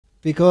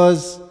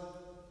because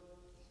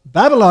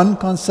Babylon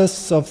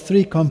consists of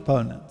three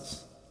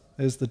components.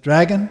 There's the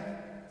dragon,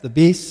 the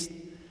beast,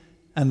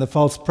 and the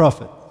false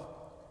prophet.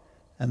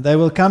 And they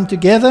will come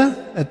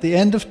together at the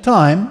end of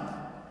time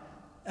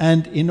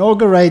and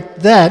inaugurate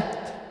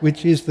that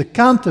which is the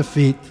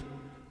counterfeit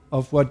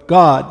of what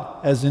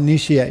God has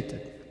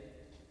initiated.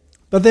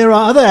 But there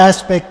are other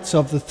aspects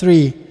of the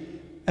three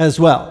as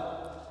well.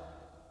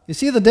 You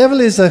see, the devil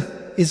is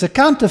a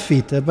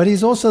counterfeiter, but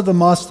he's also the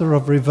master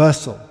of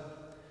reversal.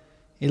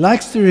 He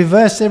likes to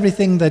reverse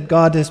everything that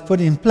God has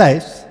put in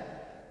place,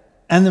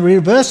 and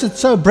reverse it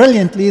so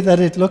brilliantly that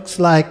it looks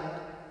like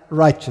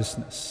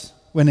righteousness,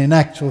 when in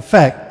actual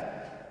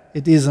fact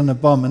it is an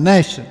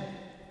abomination.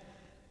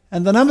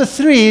 And the number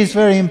three is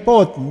very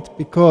important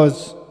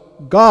because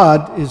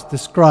God is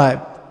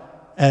described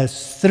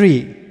as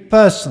three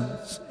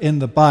persons in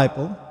the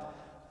Bible,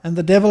 and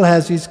the devil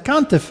has his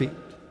counterfeit.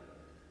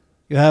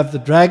 You have the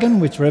dragon,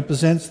 which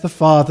represents the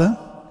Father.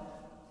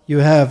 You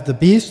have the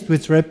beast,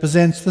 which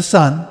represents the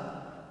Son.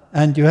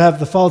 And you have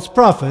the false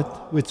prophet,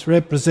 which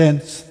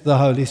represents the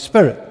Holy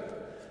Spirit.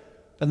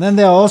 And then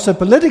there are also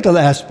political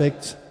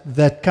aspects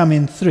that come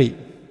in three.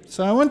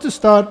 So I want to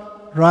start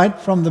right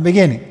from the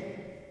beginning.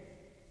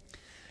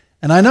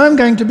 And I know I'm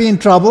going to be in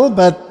trouble,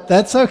 but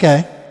that's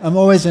okay. I'm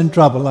always in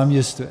trouble. I'm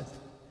used to it.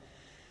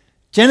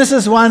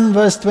 Genesis 1,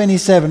 verse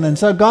 27. And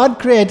so God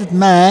created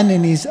man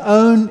in his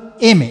own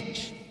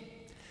image.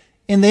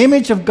 In the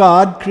image of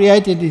God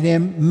created he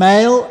them,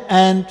 male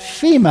and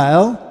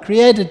female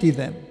created he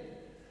them.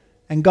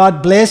 And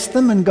God blessed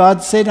them, and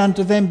God said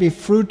unto them, Be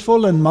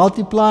fruitful and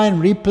multiply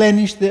and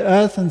replenish the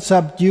earth and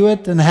subdue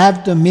it and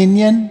have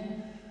dominion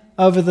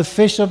over the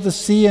fish of the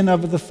sea and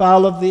over the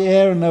fowl of the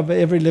air and over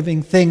every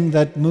living thing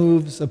that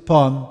moves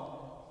upon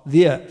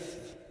the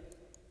earth.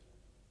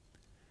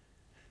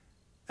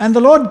 And the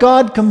Lord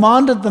God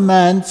commanded the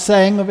man,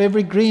 saying, Of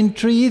every green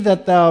tree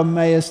that thou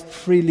mayest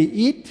freely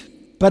eat,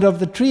 but of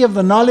the tree of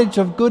the knowledge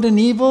of good and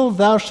evil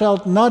thou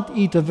shalt not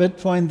eat of it,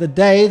 for in the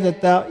day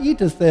that thou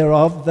eatest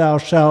thereof thou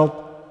shalt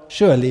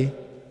surely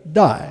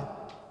die.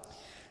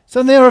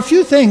 So there are a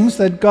few things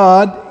that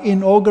God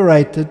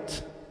inaugurated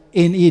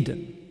in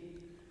Eden.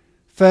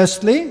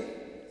 Firstly,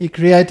 he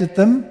created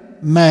them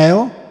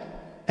male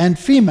and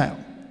female.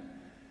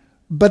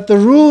 But the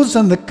rules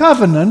and the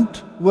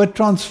covenant were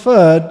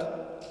transferred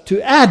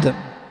to Adam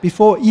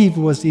before Eve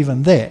was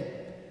even there.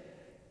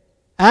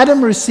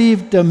 Adam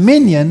received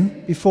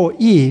dominion before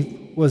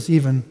Eve was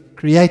even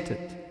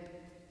created.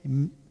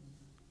 He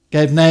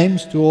gave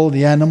names to all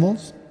the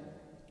animals.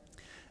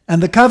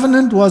 And the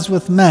covenant was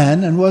with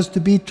man and was to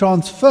be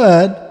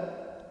transferred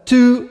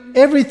to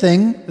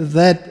everything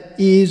that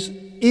is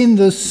in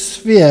the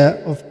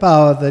sphere of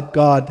power that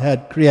God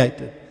had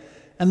created.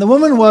 And the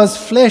woman was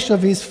flesh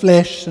of his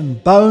flesh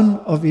and bone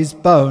of his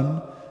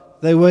bone.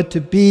 They were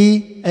to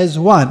be as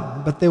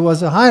one, but there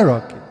was a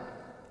hierarchy.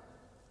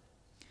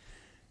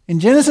 In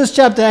Genesis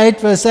chapter 8,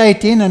 verse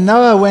 18, And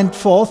Noah went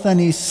forth, and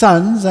his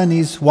sons, and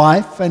his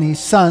wife, and his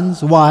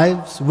sons'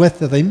 wives with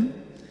him.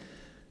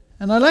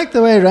 And I like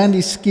the way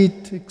Randy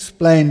Skeet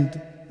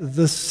explained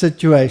this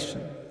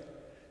situation.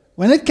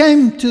 When it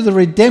came to the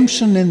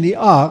redemption in the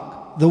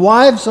ark, the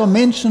wives are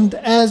mentioned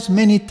as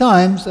many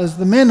times as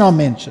the men are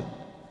mentioned.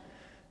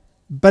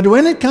 But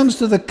when it comes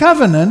to the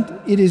covenant,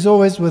 it is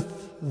always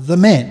with the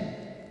men.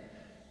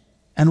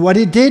 And what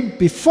he did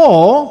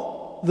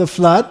before the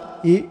flood,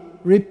 he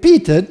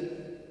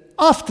repeated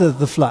after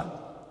the flood.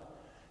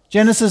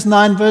 Genesis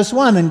 9 verse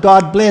 1, And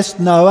God blessed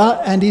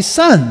Noah and his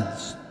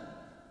sons,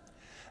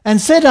 and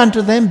said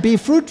unto them, Be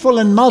fruitful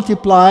and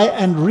multiply,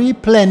 and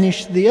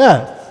replenish the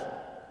earth.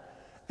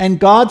 And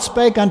God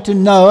spake unto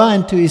Noah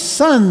and to his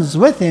sons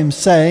with him,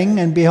 saying,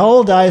 And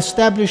behold, I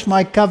establish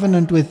my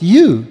covenant with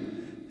you,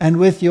 and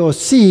with your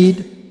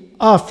seed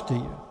after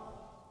you.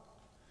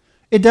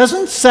 It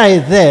doesn't say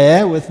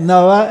there with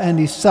Noah and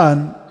his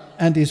son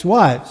and his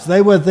wives.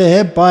 They were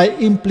there by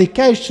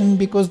implication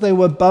because they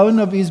were bone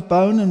of his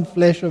bone and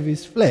flesh of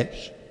his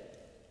flesh.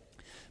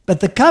 But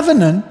the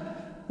covenant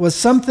was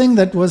something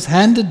that was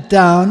handed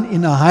down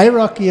in a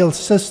hierarchical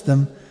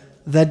system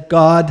that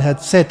God had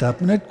set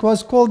up. And it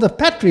was called a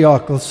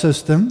patriarchal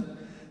system,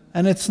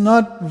 and it's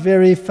not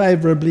very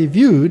favorably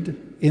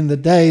viewed in the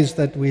days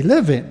that we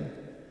live in.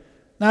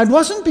 Now, it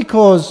wasn't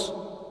because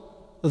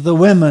the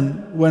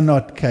women were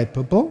not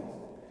capable.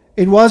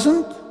 It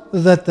wasn't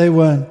that they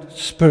weren't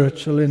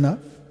spiritual enough.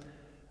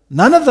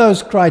 None of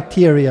those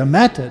criteria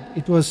mattered.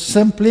 It was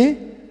simply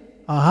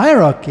a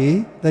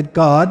hierarchy that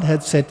God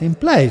had set in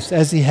place,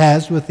 as he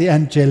has with the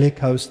angelic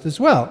host as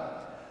well.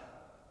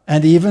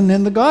 And even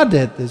in the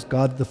Godhead, there's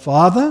God the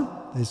Father,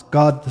 there's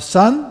God the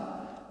Son,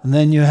 and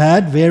then you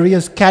had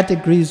various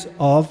categories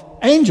of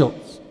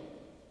angels.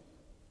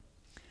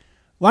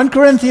 1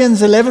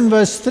 Corinthians 11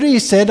 verse 3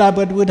 said, I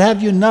would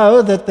have you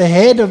know that the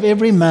head of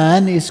every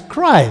man is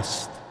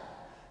Christ,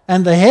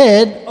 and the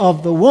head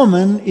of the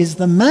woman is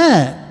the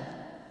man,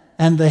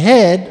 and the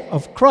head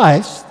of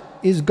Christ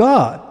is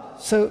God.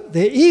 So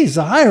there is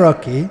a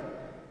hierarchy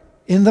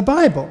in the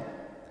Bible.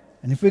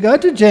 And if we go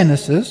to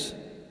Genesis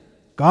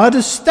God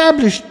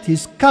established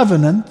his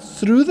covenant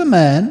through the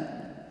man,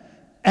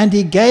 and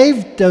he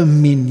gave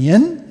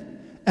dominion,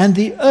 and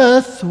the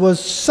earth was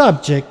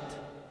subject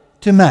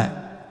to man.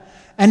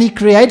 And he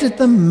created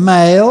them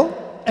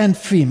male and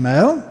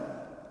female,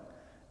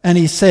 and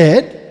he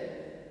said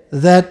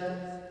that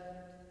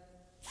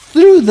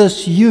through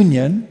this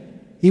union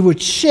he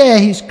would share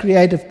his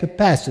creative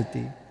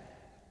capacity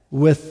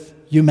with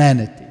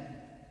humanity.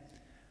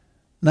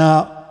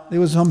 Now, there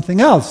was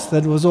something else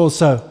that was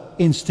also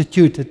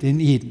instituted in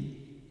Eden.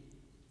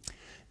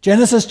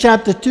 Genesis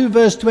chapter 2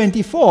 verse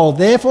 24,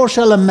 therefore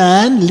shall a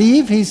man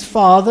leave his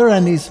father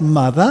and his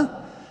mother,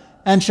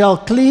 and shall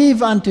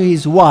cleave unto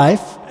his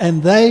wife,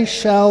 and they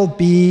shall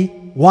be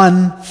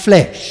one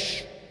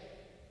flesh.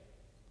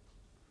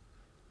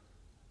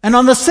 And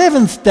on the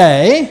seventh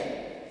day,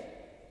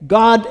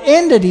 God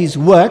ended his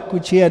work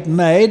which he had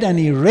made, and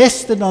he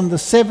rested on the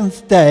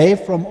seventh day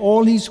from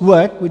all his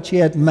work which he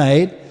had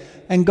made.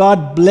 And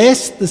God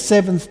blessed the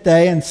seventh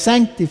day and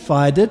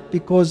sanctified it,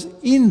 because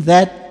in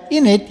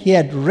it he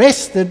had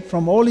rested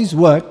from all his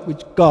work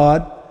which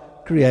God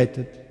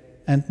created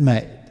and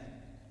made.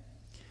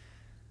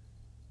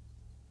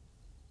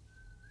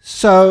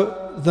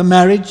 So the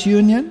marriage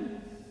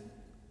union,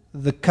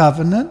 the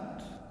covenant,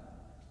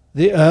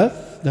 the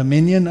earth,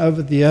 dominion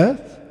over the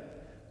earth,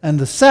 and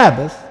the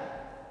Sabbath,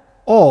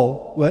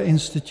 all were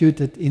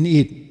instituted in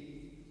Eden.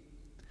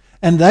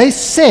 And they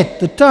set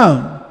the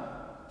tone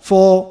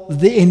for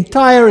the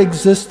entire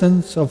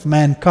existence of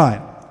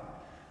mankind.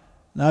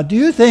 Now, do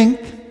you think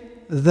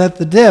that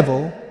the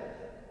devil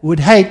would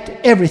hate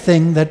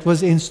everything that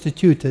was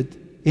instituted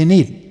in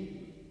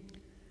Eden?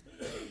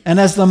 And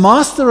as the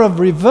master of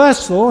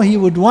reversal, he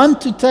would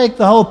want to take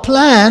the whole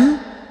plan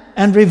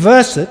and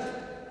reverse it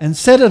and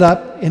set it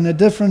up in a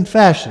different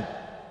fashion.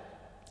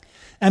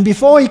 And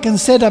before he can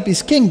set up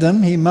his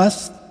kingdom, he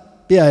must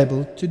be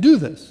able to do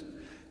this.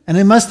 And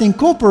it must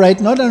incorporate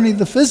not only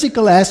the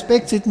physical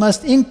aspects, it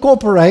must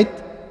incorporate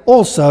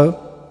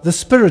also the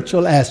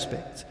spiritual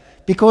aspects.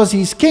 Because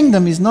his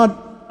kingdom is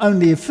not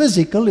only a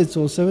physical, it's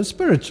also a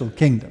spiritual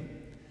kingdom.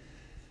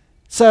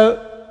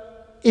 So,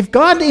 if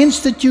God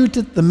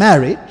instituted the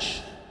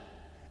marriage,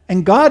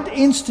 and God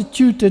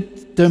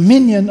instituted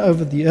dominion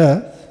over the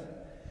earth,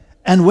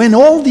 and when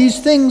all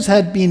these things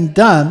had been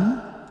done,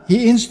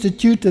 he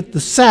instituted the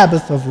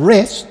Sabbath of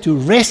rest, to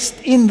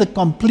rest in the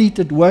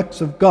completed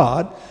works of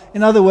God.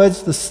 In other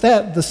words, the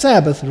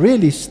Sabbath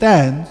really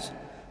stands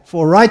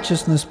for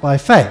righteousness by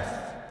faith,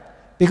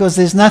 because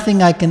there's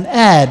nothing I can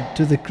add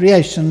to the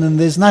creation, and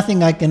there's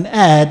nothing I can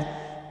add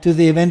to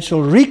the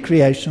eventual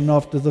recreation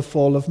after the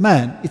fall of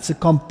man. It's a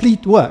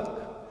complete work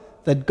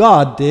that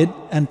God did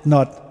and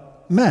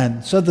not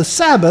man. So the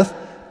Sabbath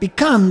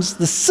becomes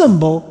the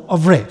symbol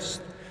of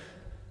rest.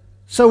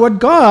 So what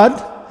God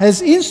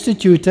has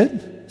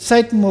instituted,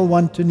 Satan will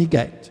want to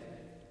negate.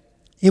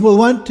 He will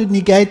want to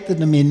negate the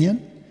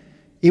dominion.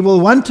 He will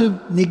want to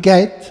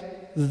negate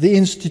the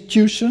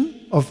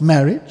institution of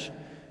marriage.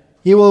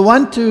 He will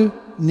want to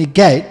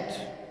negate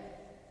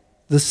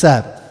the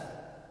Sabbath.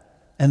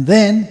 And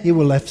then he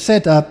will have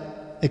set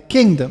up a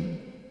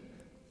kingdom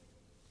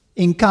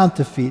in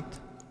counterfeit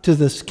to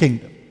this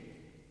kingdom.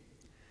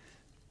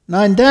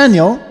 Now in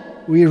Daniel,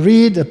 we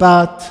read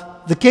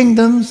about the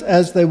kingdoms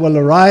as they will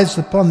arise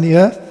upon the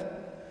earth.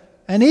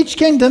 And each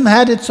kingdom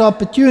had its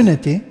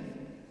opportunity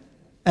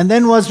and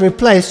then was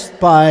replaced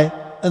by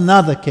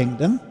another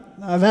kingdom.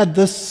 I've had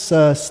this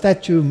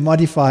statue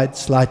modified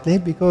slightly,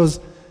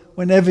 because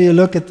whenever you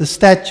look at the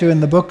statue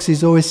in the books,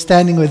 he's always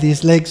standing with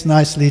his legs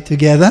nicely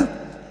together.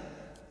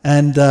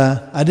 And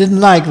I didn't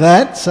like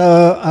that,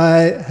 so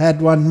I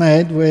had one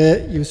made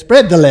where you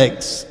spread the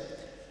legs.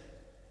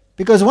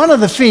 Because one of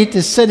the feet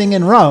is sitting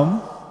in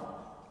Rome,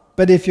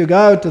 but if you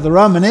go to the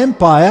Roman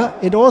Empire,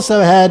 it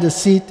also had a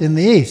seat in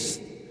the east,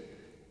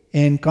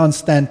 in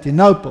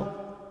Constantinople.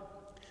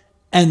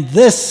 And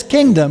this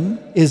kingdom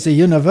is a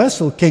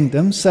universal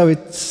kingdom, so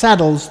it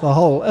saddles the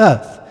whole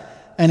earth.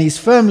 And he's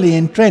firmly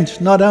entrenched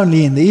not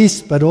only in the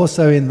east, but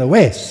also in the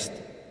west.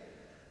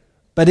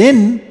 But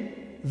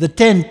in the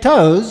 10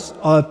 toes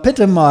are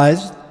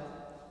epitomized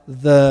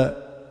the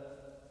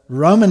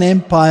Roman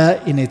Empire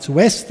in its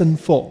western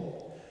form,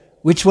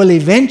 which will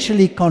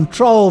eventually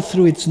control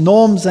through its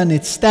norms and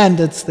its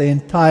standards the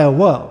entire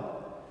world.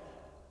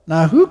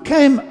 Now, who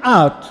came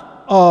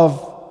out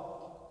of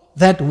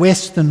that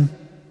Western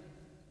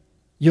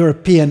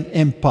European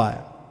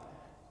empire?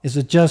 Is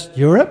it just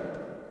Europe?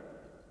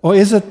 Or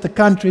is it the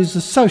countries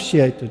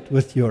associated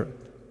with Europe?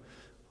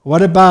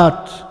 What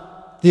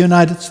about the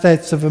United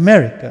States of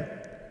America?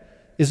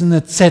 Isn't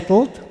it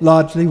settled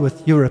largely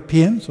with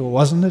Europeans, or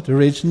wasn't it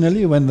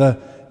originally when the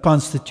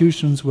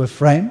constitutions were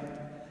framed?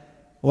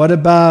 What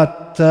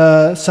about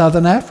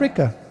Southern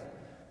Africa?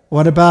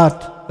 What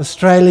about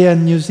Australia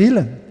and New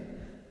Zealand?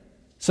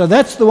 So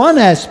that's the one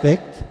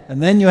aspect,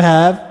 and then you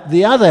have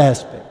the other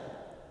aspect,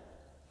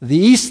 the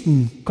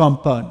eastern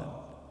component.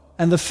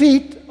 And the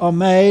feet are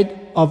made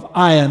of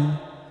iron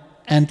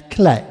and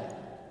clay.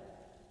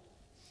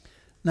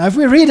 Now, if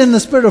we read in the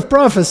spirit of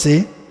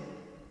prophecy,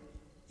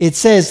 It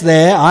says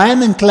there,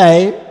 iron and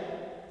clay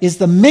is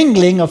the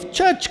mingling of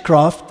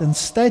churchcraft and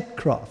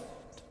statecraft.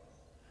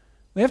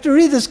 We have to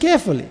read this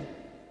carefully.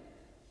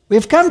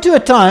 We've come to a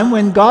time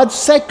when God's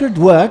sacred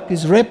work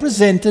is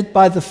represented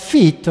by the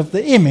feet of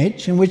the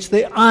image in which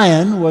the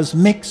iron was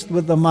mixed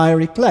with the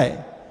miry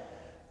clay.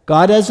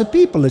 God has a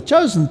people, a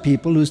chosen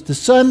people, whose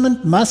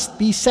discernment must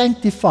be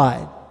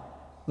sanctified,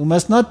 who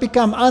must not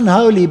become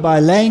unholy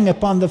by laying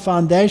upon the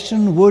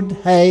foundation wood,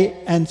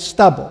 hay, and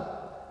stubble.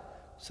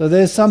 So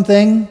there's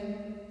something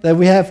that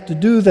we have to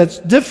do that's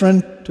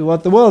different to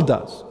what the world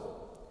does.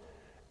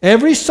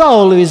 Every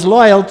soul who is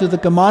loyal to the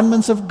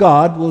commandments of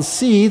God will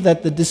see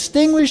that the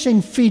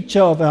distinguishing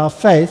feature of our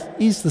faith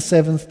is the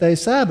seventh-day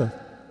Sabbath.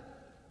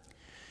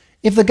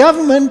 If the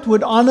government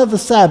would honor the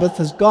Sabbath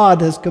as God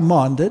has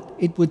commanded,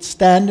 it would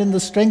stand in the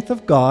strength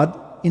of God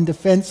in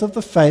defense of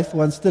the faith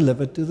once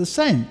delivered to the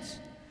saints.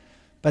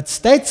 But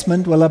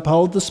statesmen will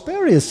uphold the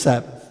spurious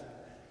Sabbath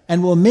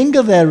and will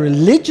mingle their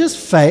religious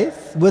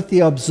faith with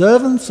the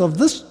observance of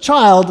this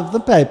child of the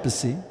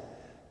papacy,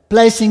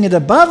 placing it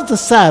above the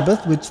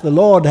Sabbath which the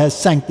Lord has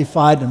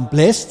sanctified and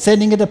blessed,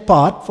 setting it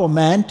apart for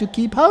man to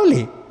keep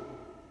holy,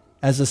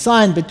 as a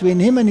sign between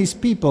him and his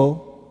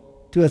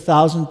people to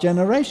 1,000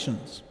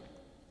 generations.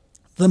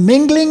 The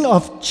mingling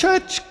of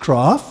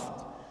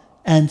churchcraft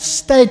and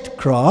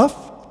statecraft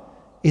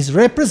is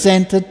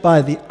represented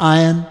by the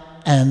iron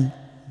and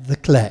the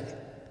clay.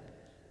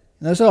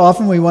 So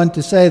often we want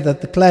to say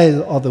that the clay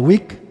are the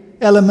weak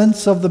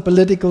elements of the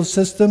political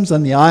systems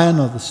and the iron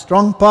are the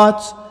strong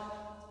parts.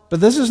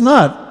 But this is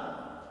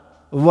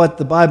not what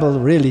the Bible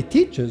really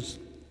teaches,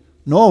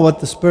 nor what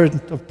the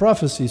spirit of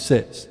prophecy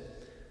says.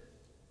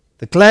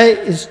 The clay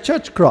is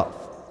churchcraft.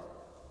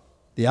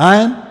 The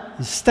iron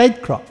is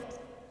statecraft.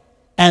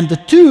 And the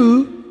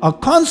two are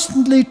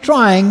constantly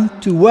trying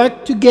to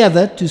work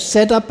together to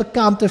set up a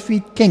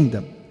counterfeit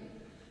kingdom.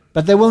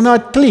 But they will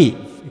not cleave,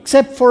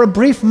 except for a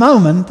brief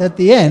moment at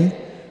the end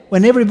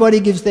when everybody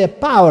gives their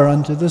power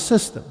unto the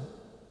system.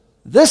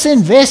 This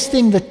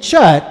investing the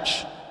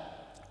church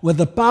with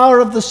the power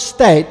of the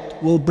state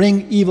will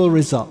bring evil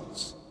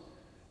results.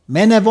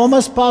 Men have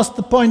almost passed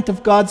the point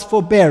of God's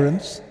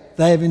forbearance.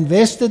 They have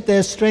invested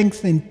their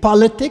strength in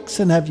politics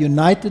and have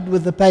united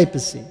with the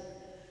papacy.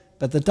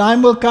 But the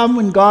time will come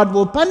when God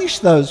will punish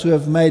those who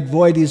have made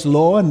void his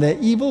law, and their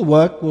evil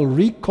work will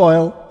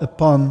recoil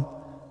upon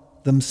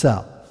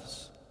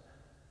themselves.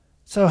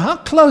 So how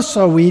close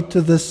are we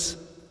to this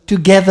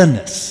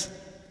togetherness,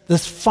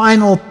 this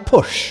final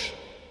push?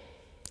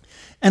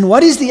 And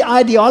what is the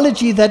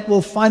ideology that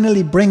will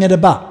finally bring it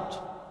about?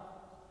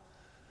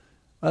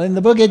 Well, in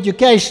the book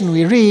Education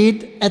we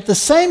read, at the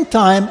same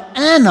time,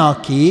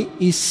 anarchy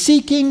is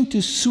seeking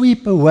to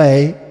sweep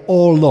away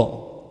all law.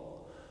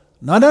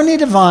 Not only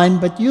divine,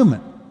 but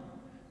human.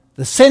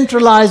 The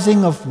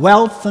centralizing of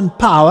wealth and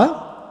power,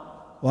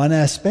 one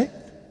aspect.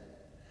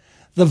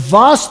 The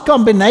vast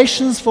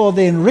combinations for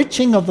the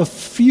enriching of the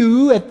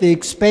few at the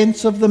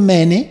expense of the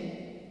many.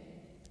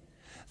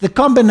 The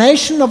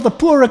combination of the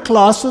poorer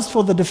classes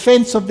for the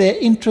defense of their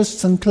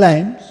interests and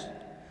claims.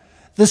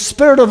 The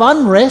spirit of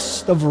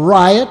unrest, of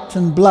riot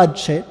and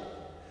bloodshed.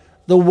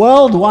 The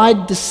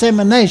worldwide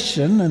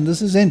dissemination, and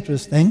this is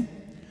interesting,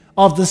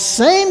 of the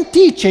same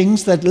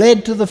teachings that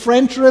led to the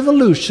French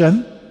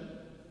Revolution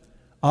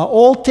are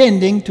all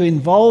tending to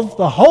involve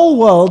the whole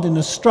world in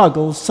a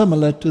struggle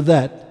similar to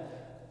that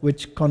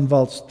which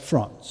convulsed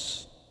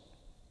France.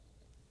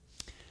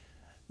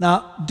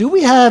 Now, do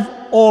we have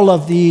all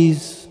of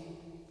these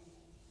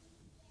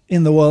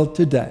in the world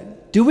today?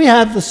 Do we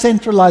have the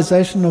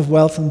centralization of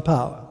wealth and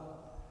power?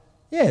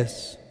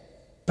 Yes.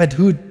 But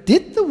who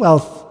did the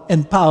wealth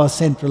and power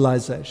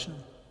centralization?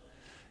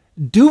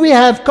 Do we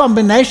have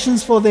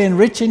combinations for the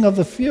enriching of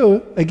the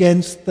few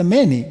against the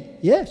many?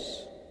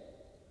 Yes.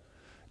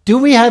 Do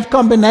we have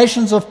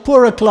combinations of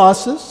poorer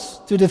classes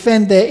to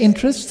defend their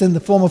interests in the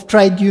form of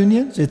trade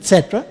unions,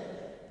 etc.?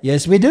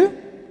 Yes, we do.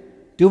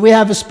 Do we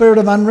have a spirit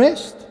of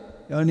unrest?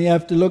 You only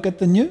have to look at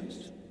the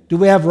news. Do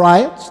we have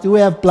riots? Do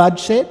we have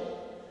bloodshed?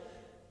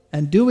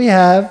 And do we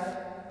have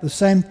the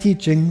same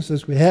teachings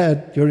as we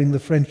had during the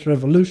French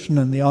Revolution?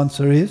 And the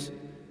answer is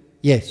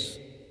yes,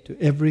 to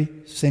every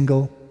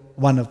single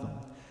one of them.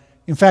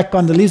 In fact,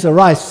 Condoleezza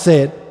Rice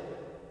said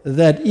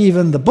that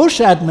even the Bush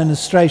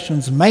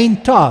administration's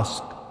main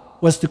task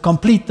was to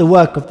complete the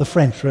work of the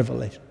French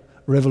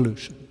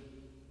Revolution.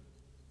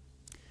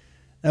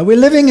 Now, we're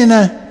living in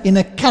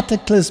a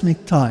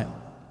cataclysmic time.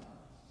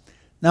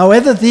 Now,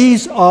 whether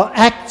these are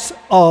acts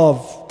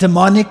of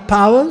demonic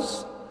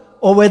powers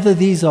or whether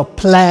these are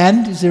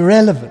planned is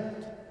irrelevant.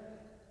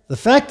 The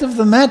fact of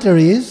the matter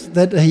is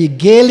that a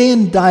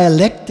Hegelian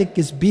dialectic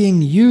is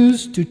being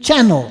used to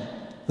channel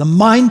the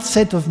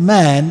mindset of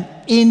man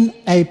in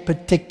a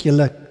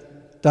particular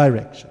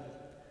direction.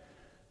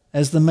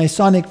 As the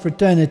Masonic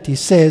fraternity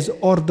says,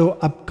 ordo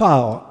ab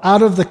chaos.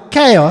 Out of the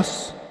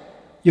chaos,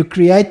 you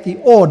create the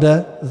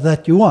order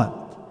that you want.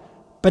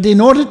 But in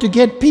order to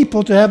get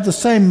people to have the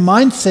same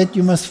mindset,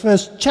 you must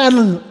first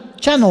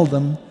channel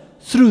them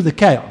through the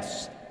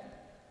chaos.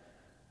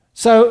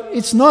 So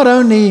it's not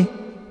only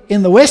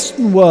in the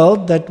Western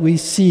world that we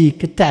see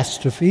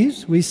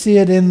catastrophes, we see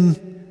it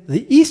in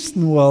the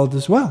Eastern world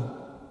as well.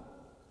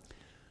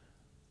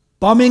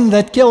 Bombing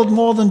that killed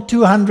more than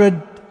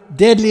 200,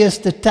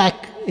 deadliest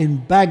attack in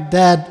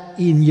Baghdad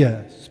in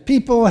years.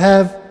 People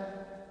have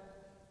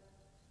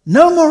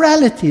no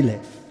morality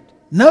left,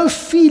 no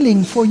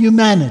feeling for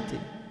humanity.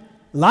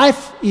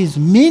 Life is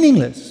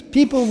meaningless.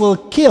 People will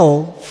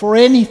kill for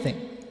anything.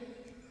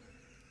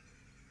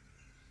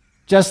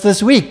 Just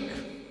this week,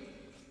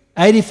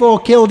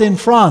 84 killed in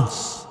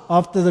France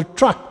after the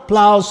truck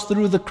plows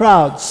through the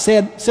crowd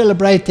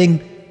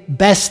celebrating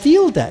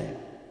Bastille Day.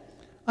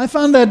 I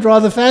found that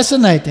rather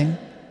fascinating,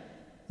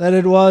 that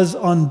it was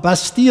on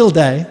Bastille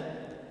Day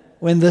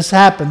when this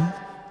happened,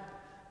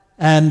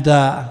 and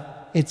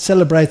it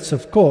celebrates,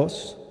 of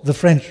course, the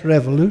French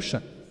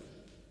Revolution.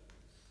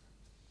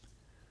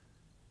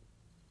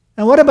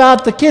 And what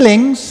about the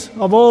killings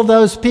of all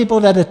those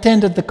people that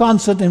attended the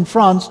concert in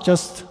France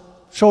just a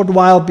short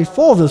while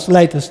before this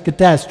latest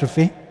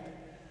catastrophe?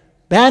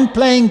 Band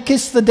playing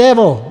Kiss the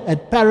Devil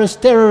at Paris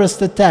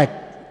terrorist attack.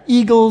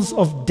 Eagles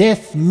of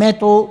Death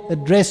metal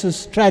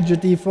addresses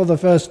tragedy for the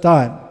first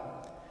time.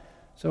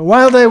 So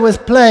while they were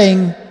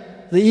playing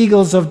the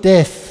Eagles of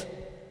Death,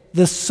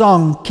 this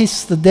song,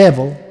 Kiss the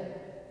Devil,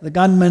 the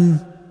gunmen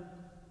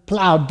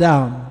plowed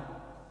down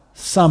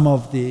some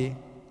of the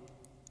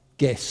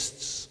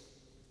guests.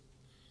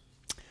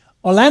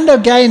 Orlando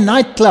gay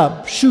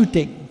nightclub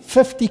shooting,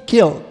 50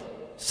 killed.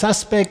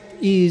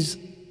 Suspect is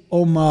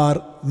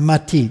Omar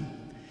Mateen.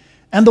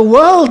 And the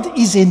world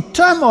is in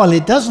turmoil.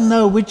 It doesn't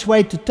know which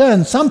way to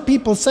turn. Some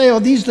people say, are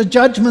these the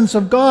judgments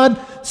of God?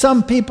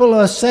 Some people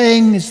are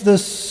saying, is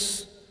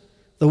this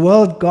the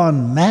world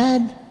gone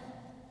mad?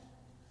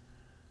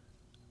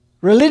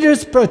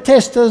 Religious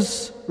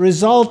protesters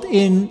result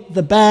in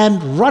the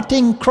band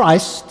Rotting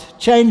Christ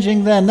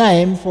changing their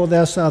name for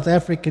their South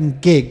African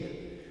gig,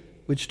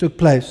 which took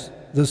place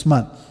this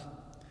month.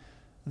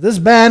 This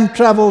band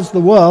travels the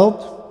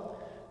world,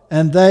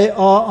 and they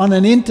are on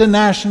an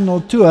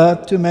international tour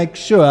to make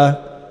sure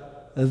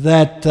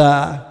that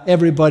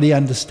everybody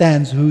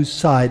understands whose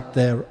side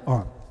they're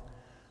on.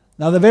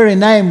 Now, the very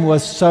name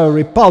was so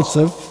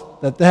repulsive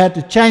that they had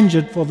to change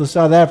it for the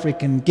South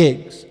African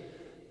gigs.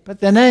 But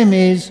their name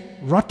is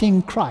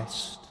Rotting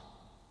Christ.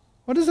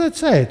 What does that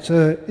say?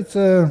 It's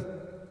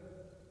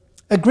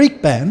a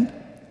Greek band.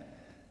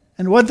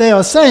 And what they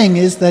are saying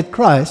is that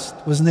Christ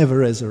was never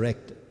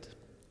resurrected.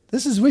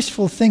 This is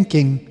wishful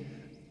thinking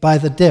by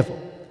the devil.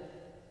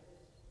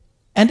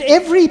 And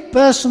every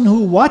person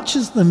who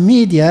watches the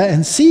media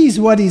and sees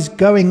what is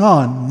going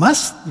on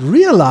must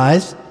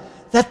realize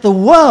that the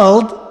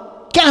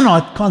world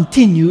cannot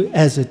continue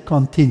as it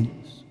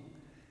continues.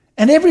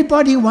 And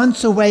everybody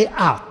wants a way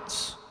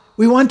out.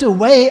 We want a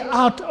way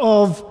out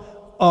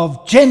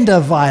of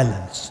gender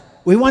violence.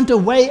 We want a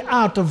way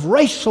out of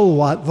racial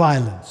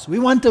violence. We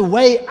want a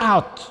way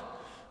out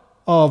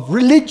of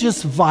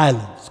religious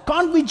violence.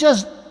 Can't we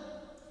just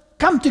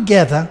come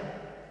together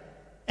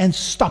and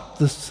stop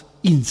this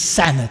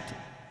insanity?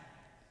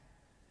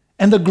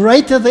 And the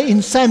greater the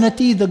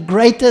insanity, the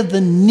greater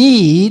the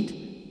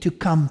need to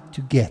come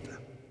together.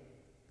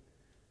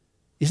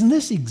 Isn't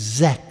this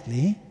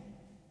exactly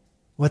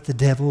what the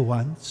devil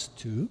wants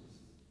too?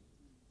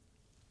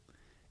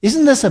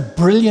 Isn't this a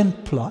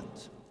brilliant plot?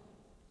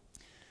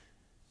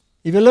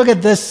 If you look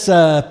at this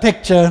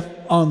picture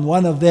on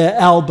one of their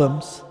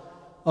albums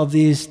of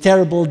these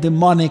terrible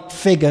demonic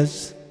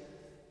figures,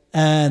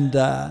 and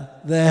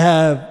they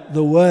have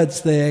the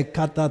words there,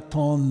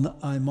 kataton,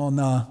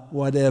 aimona,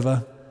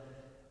 whatever,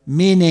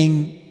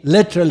 meaning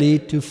literally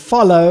to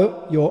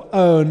follow your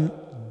own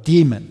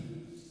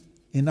demon.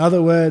 In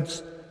other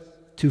words,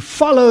 to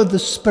follow the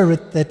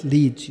spirit that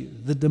leads you,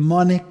 the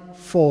demonic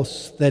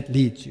force that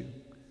leads you.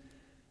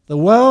 The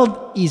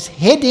world is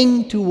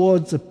heading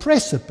towards a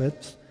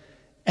precipice,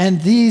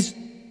 and these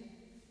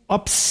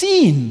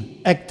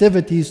obscene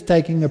activities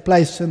taking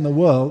place in the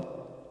world,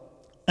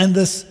 and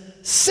this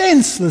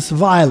senseless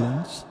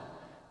violence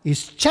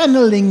is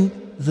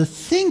channeling the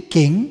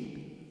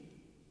thinking,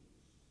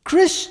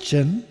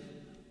 Christian,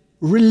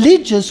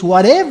 religious,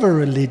 whatever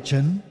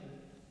religion,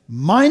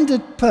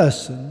 minded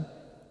person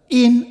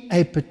in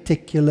a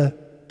particular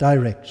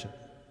direction.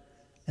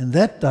 And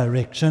that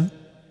direction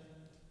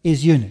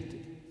is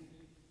unity.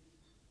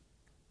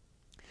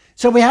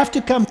 So we have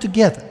to come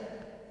together.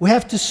 We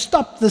have to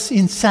stop this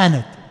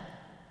insanity.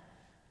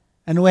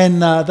 And when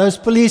those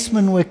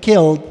policemen were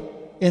killed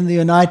in the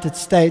United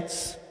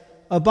States,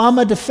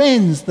 Obama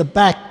defends the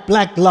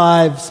Black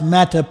Lives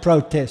Matter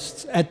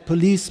protests at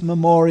Police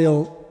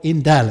Memorial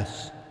in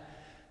Dallas.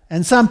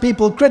 And some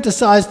people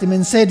criticized him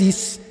and said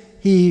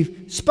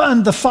he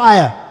spurned the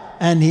fire,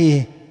 and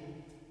he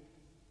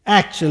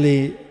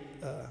actually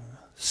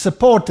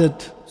supported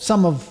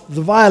some of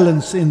the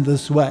violence in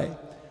this way.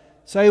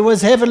 So he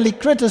was heavily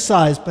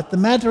criticized, but the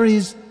matter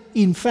is,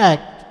 in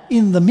fact,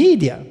 in the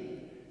media,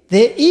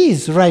 there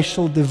is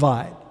racial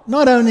divide,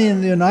 not only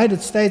in the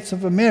United States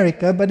of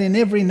America, but in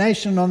every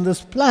nation on this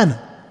planet.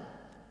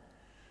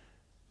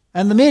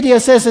 And the media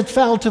says it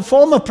fell to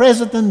former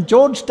President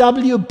George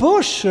W.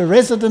 Bush, a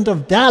resident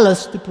of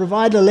Dallas, to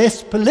provide a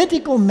less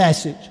political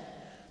message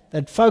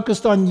that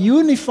focused on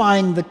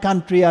unifying the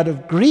country out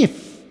of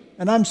grief.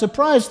 And I'm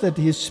surprised at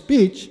his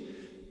speech,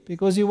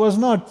 because he was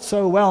not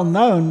so well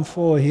known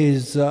for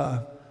his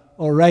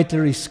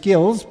oratory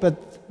skills,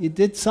 but he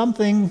did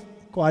something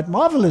quite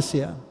marvelous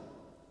here.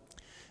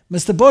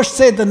 Mr. Bush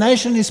said the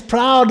nation is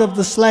proud of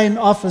the slain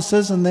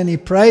officers, and then he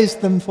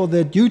praised them for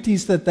their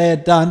duties that they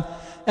had done.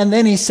 And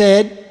then he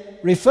said,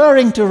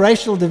 referring to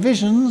racial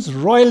divisions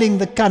roiling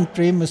the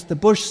country, Mr.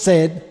 Bush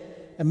said,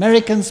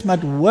 Americans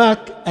must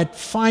work at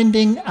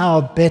finding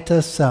our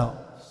better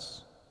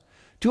selves.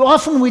 Too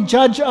often we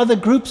judge other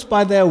groups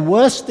by their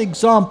worst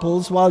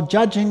examples while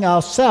judging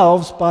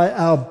ourselves by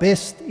our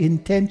best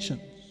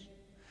intentions.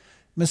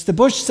 Mr.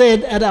 Bush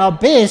said, at our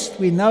best,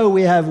 we know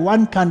we have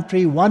one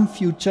country, one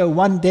future,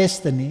 one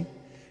destiny.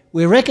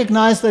 We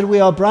recognize that we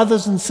are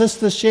brothers and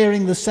sisters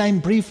sharing the same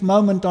brief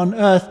moment on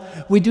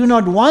earth. We do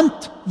not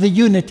want the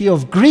unity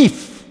of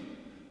grief,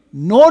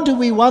 nor do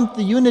we want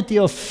the unity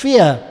of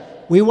fear.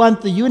 We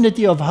want the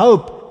unity of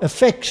hope,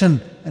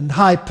 affection, and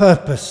high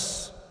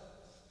purpose.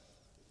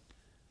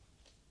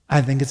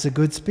 I think it's a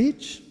good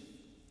speech.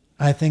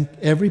 I think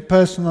every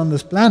person on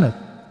this planet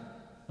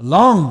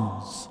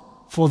longs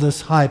for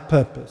this high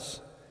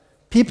purpose.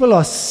 People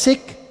are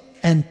sick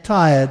and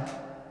tired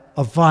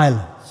of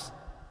violence.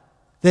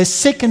 They're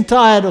sick and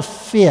tired of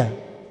fear.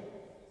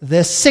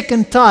 They're sick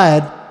and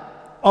tired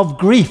of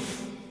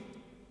grief.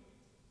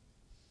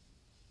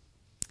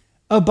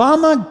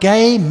 Obama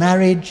gay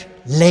marriage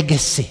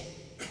legacy.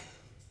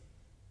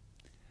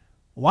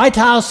 White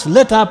House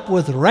lit up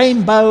with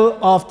rainbow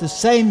after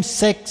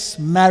same-sex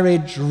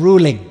marriage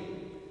ruling.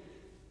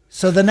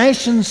 So the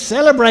nation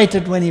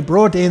celebrated when he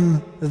brought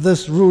in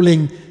this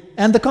ruling,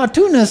 and the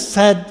cartoonists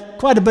had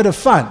quite a bit of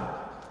fun.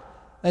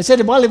 They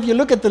said, well, if you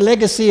look at the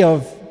legacy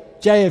of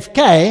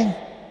JFK,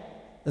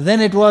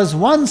 then it was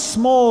one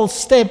small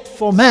step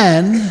for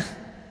man,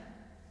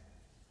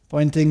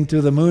 pointing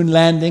to the moon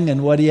landing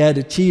and what he had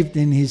achieved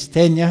in his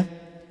tenure.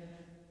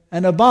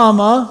 And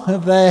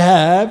Obama, they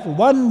have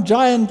one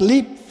giant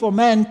leap for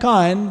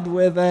mankind,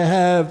 where they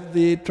have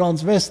the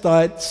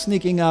transvestite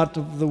sneaking out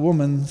of the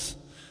woman's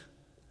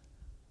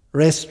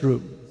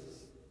restroom.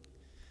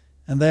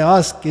 And they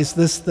ask, is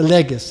this the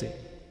legacy?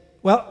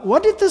 Well,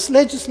 what did this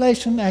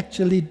legislation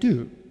actually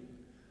do?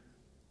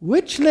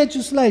 Which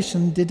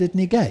legislation did it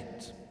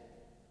negate?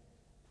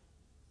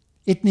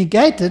 It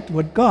negated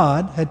what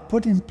God had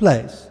put in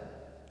place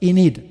in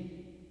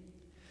Eden.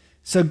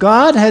 So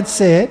God had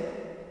said,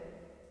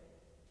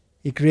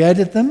 He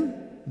created them,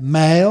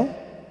 male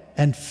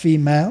and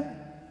female.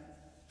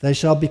 They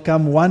shall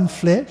become one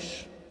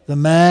flesh. The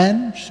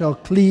man shall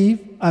cleave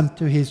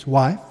unto his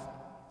wife.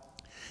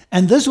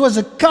 And this was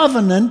a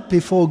covenant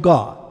before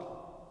God.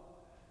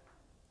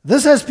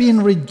 This has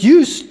been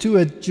reduced to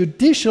a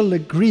judicial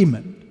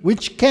agreement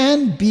which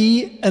can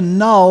be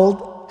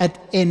annulled at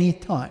any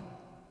time.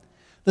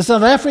 The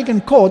South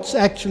African courts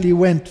actually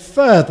went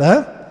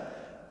further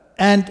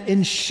and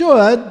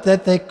ensured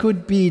that there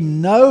could be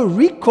no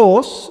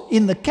recourse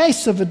in the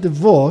case of a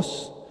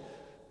divorce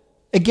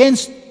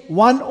against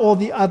one or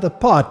the other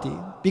party,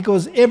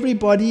 because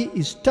everybody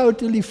is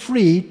totally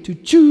free to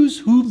choose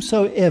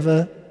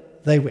whomsoever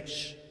they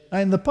wish. Now,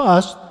 in the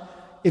past,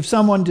 if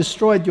someone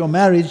destroyed your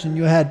marriage and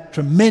you had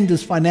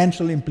tremendous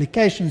financial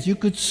implications, you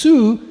could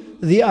sue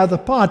the other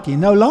party.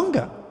 No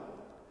longer,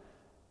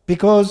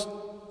 because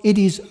it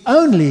is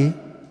only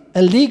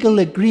a legal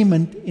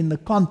agreement in the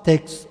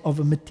context of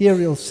a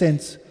material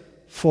sense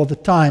for the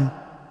time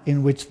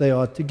in which they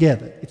are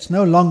together. It's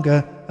no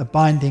longer a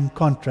binding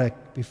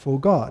contract before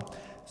God.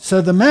 So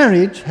the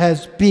marriage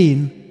has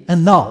been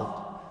annulled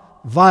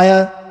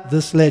via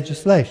this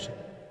legislation.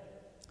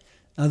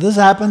 Now, this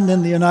happened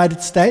in the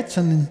United States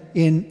and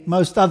in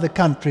most other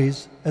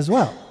countries as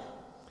well.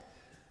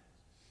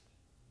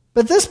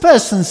 But this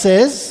person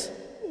says,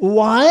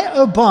 why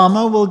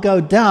Obama will go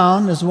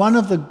down as one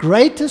of the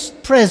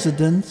greatest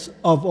presidents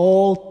of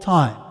all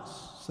times.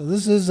 So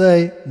this is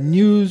a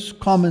news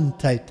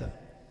commentator.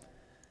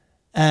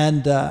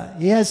 And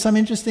he has some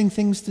interesting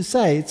things to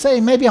say. It's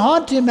saying, maybe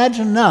hard to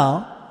imagine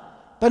now,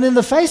 but in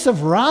the face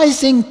of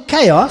rising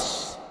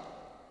chaos,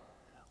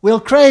 we'll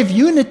crave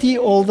unity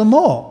all the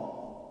more.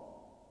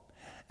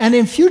 And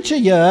in future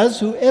years,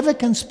 whoever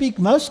can speak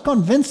most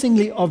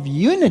convincingly of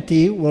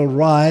unity will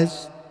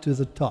rise to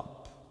the top.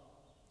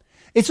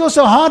 It's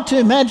also hard to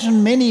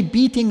imagine many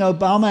beating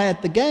Obama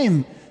at the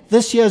game.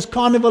 This year's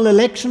carnival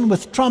election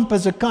with Trump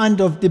as a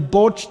kind of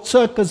debauched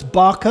circus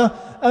barker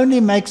only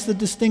makes the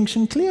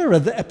distinction clearer.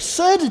 The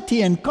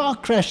absurdity and car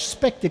crash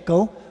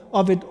spectacle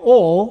of it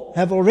all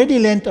have already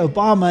lent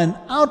Obama an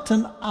out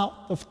and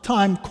out of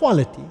time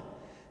quality,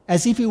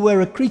 as if he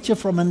were a creature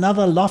from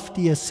another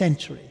loftier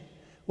century.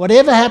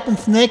 Whatever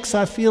happens next,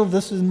 I feel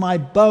this in my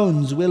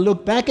bones. We'll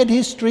look back at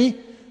history,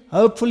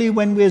 hopefully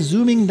when we're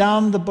zooming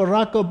down the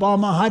Barack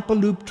Obama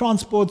Hyperloop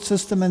transport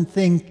system, and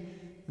think,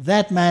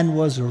 that man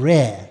was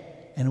rare,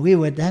 and we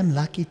were damn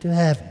lucky to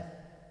have him.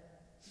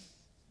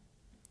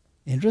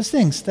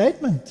 Interesting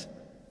statement.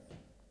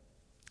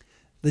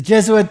 The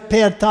Jesuit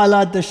Père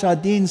Teilhard de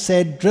Chardin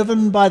said,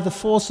 driven by the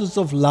forces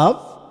of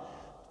love,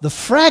 the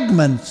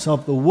fragments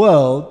of the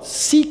world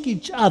seek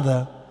each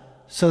other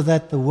so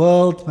that the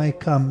world may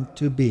come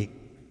to be.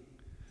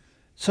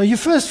 So you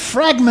first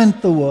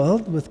fragment the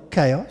world with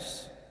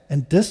chaos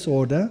and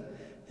disorder,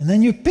 and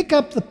then you pick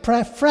up the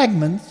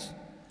fragments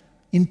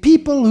in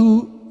people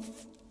who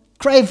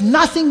crave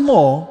nothing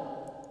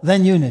more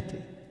than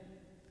unity.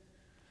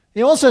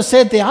 He also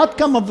said the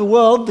outcome of the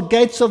world, the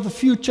gates of the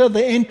future,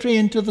 the entry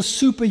into the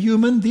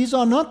superhuman, these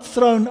are not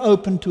thrown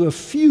open to a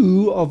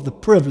few of the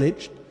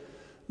privileged,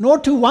 nor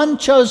to one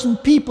chosen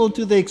people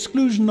to the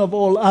exclusion of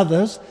all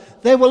others.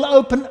 They will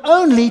open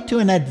only to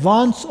an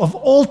advance of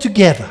all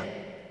together,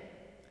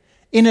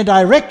 in a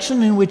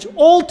direction in which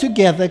all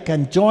together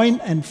can join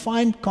and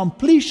find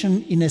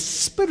completion in a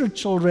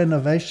spiritual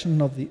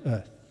renovation of the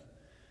earth.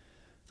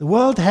 The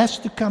world has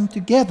to come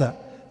together.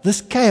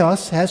 This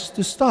chaos has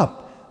to stop.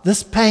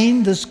 This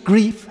pain, this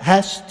grief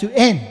has to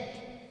end.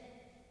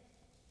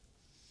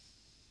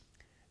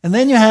 And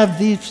then you have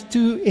these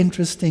two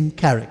interesting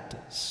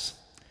characters,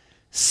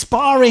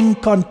 sparring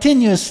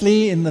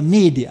continuously in the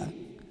media,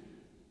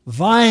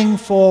 vying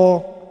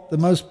for the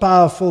most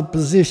powerful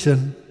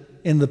position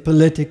in the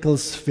political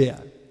sphere.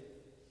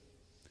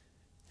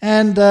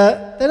 And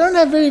they don't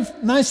have very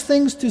nice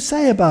things to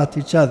say about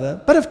each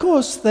other, but of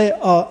course they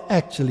are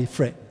actually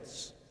friends.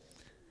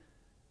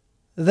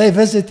 They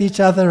visit each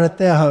other at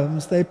their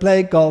homes, they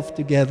play golf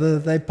together,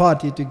 they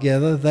party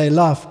together, they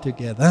laugh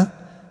together.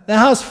 They're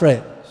house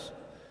friends.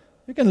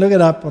 You can look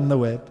it up on the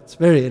web. It's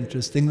very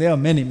interesting. There are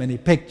many, many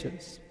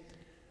pictures.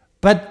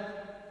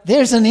 But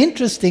there's an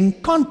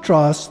interesting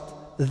contrast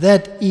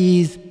that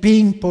is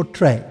being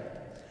portrayed.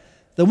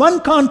 The one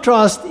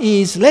contrast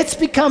is, let's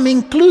become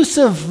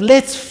inclusive,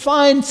 let's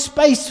find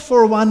space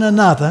for one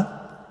another,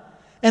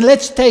 and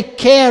let's take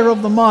care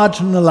of the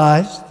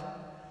marginalized.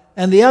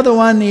 And the other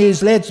one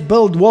is, let's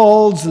build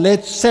walls,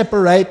 let's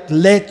separate,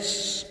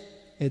 let's,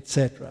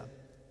 etc.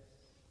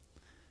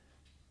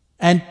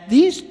 And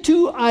these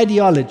two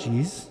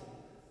ideologies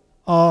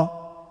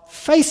are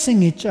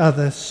facing each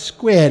other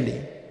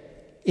squarely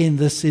in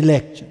this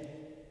election.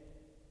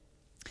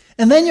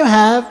 And then you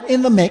have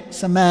in the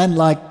mix a man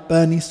like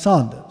Bernie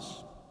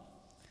Sanders.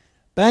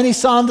 Bernie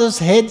Sanders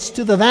heads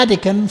to the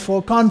Vatican for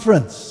a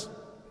conference.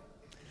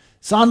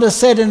 Sanders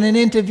said in an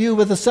interview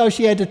with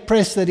Associated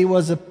Press that he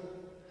was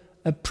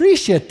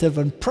appreciative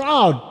and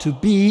proud to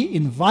be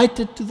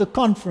invited to the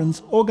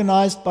conference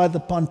organized by the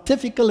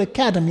Pontifical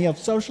Academy of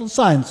Social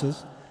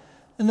Sciences,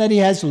 and that he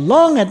has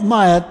long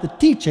admired the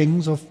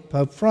teachings of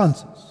Pope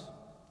Francis.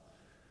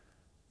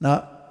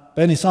 Now,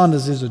 Bernie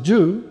Sanders is a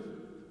Jew,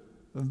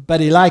 but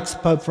he likes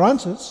Pope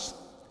Francis.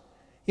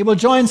 He will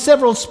join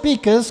several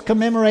speakers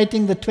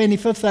commemorating the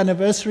 25th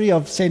anniversary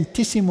of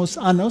Centissimus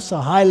Annus,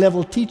 a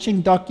high-level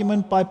teaching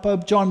document by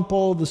Pope John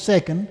Paul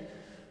II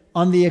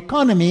on the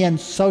economy and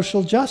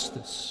social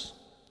justice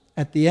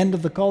at the end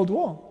of the Cold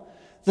War.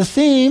 The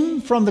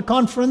theme from the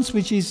conference,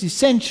 which is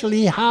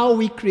essentially how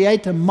we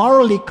create a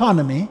moral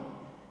economy,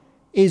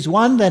 is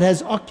one that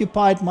has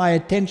occupied my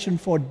attention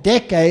for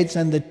decades,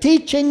 and the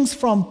teachings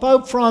from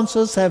Pope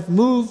Francis have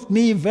moved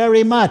me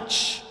very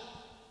much,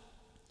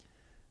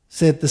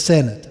 said the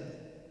senator.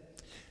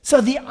 So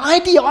the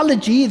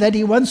ideology that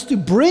he wants to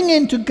bring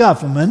into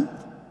government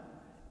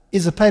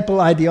is a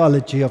papal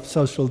ideology of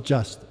social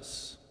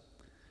justice,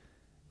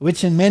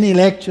 which in many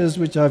lectures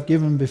which I've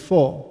given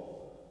before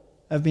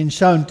have been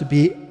shown to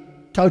be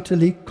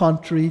totally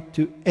contrary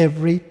to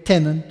every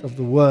tenet of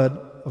the Word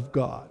of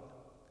God.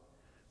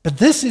 But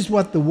this is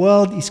what the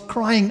world is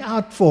crying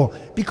out for,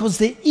 because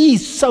there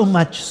is so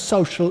much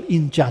social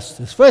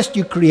injustice. First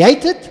you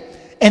create it,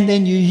 and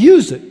then you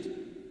use it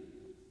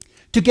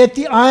to get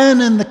the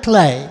iron and the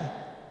clay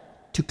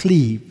to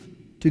cleave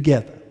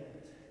together.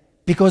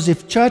 Because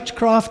if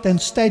churchcraft and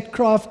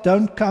statecraft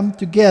don't come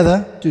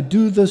together to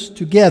do this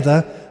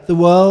together, the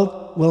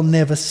world will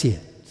never see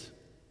it.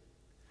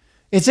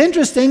 It's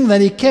interesting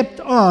that he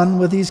kept on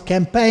with his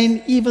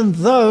campaign even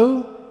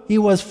though he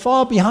was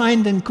far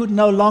behind and could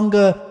no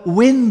longer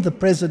win the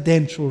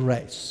presidential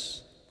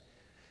race.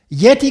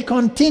 Yet he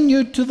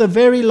continued to the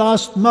very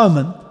last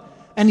moment,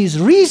 and his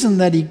reason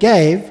that he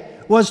gave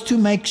was to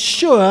make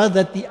sure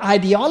that the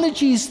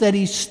ideologies that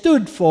he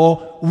stood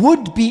for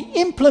would be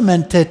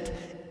implemented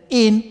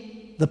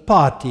in the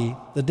party,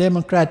 the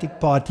Democratic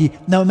Party,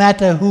 no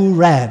matter who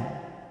ran.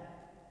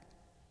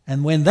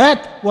 And when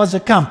that was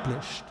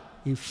accomplished,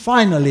 he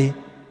finally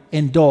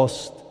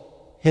endorsed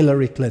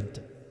Hillary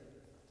Clinton.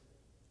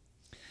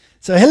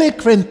 So Hillary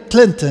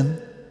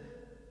Clinton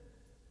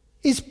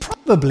is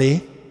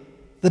probably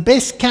the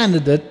best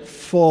candidate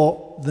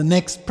for the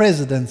next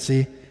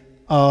presidency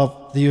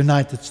of the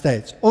United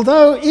States.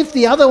 Although if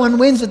the other one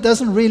wins, it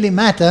doesn't really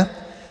matter,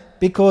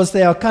 because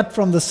they are cut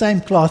from the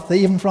same cloth, they're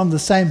even from the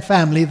same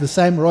family, the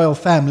same royal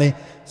family,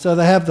 so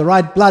they have the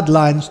right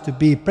bloodlines to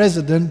be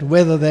president,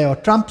 whether they are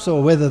Trumps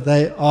or whether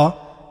they are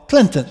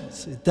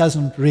Clintons. It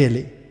doesn't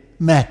really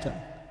matter.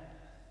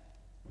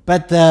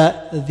 but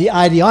the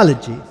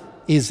ideology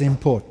is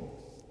important.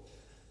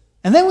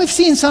 And then we've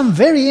seen some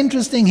very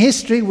interesting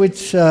history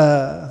which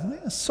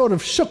sort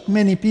of shook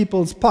many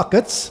people's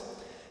pockets,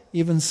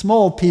 even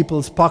small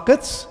people's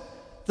pockets,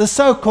 the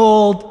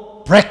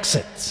so-called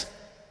Brexit.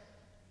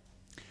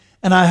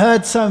 And I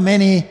heard so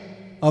many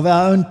of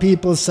our own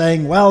people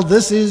saying, well,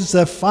 this is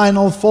the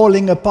final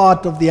falling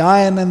apart of the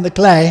iron and the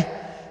clay,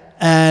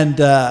 and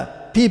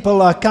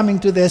people are coming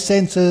to their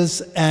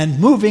senses and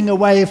moving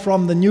away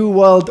from the New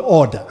World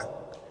Order.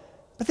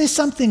 But there's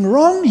something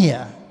wrong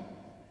here,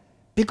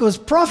 because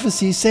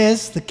prophecy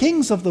says the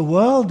kings of the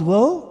world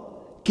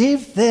will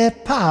give their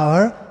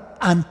power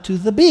unto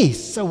the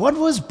beast. So what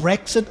was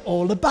Brexit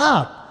all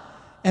about?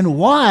 And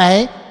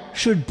why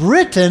should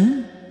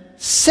Britain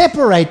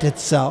separate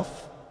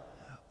itself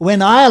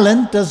when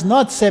Ireland does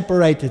not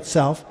separate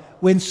itself,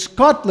 when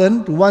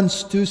Scotland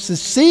wants to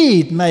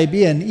secede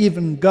maybe and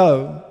even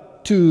go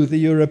to the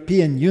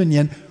European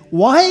Union?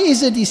 Why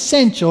is it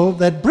essential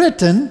that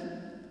Britain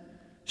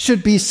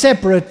should be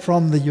separate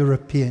from the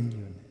European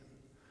Union?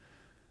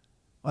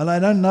 Well, I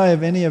don't know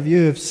if any of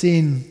you have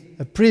seen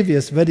a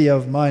previous video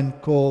of mine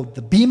called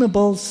The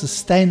Beamable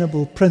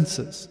Sustainable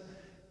Princes,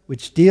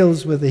 which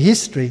deals with the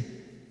history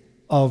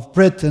of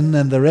Britain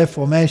and the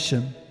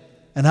Reformation,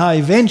 and how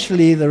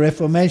eventually the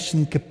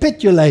Reformation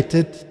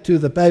capitulated to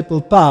the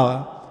papal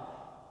power,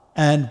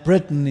 and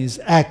Britain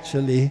is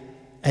actually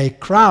a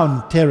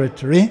crown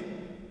territory,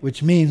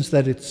 which means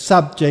that it's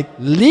subject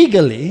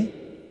legally,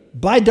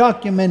 by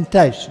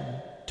documentation,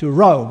 to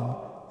Rome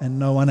and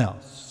no one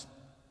else.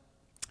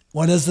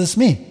 What does this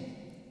mean?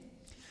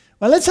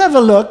 Well, let's have a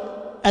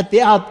look at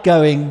the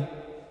outgoing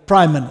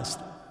Prime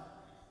Minister.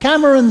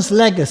 Cameron's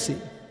legacy.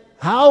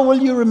 How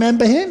will you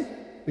remember him?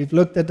 We've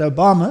looked at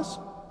Obama's.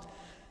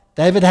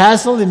 David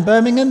Hassel in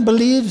Birmingham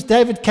believes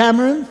David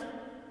Cameron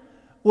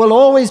will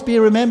always be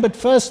remembered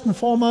first and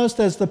foremost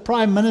as the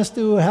Prime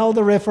Minister who held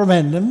a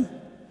referendum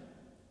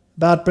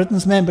about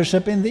Britain's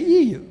membership in the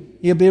EU.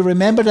 He'll be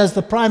remembered as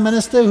the Prime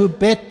Minister who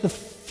bet the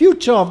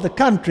future of the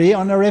country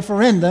on a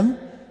referendum,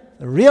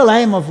 the real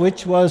aim of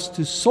which was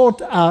to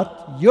sort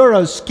out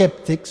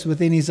Eurosceptics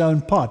within his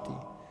own party.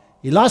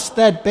 He lost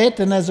that bet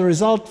and as a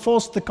result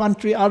forced the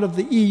country out of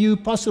the EU,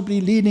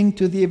 possibly leading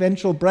to the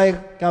eventual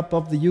breakup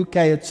of the UK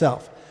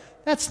itself.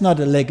 That's not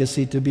a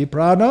legacy to be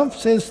proud of,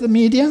 says the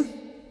media.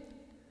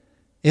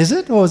 Is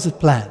it, or is it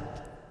planned?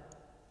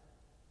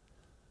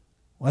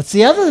 What's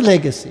the other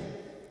legacy?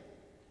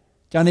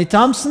 Johnny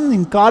Thompson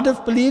in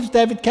Cardiff believes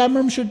David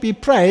Cameron should be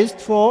praised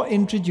for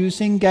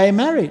introducing gay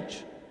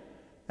marriage.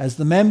 As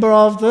the member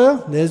of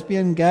the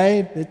lesbian,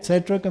 gay,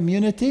 etc.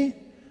 community,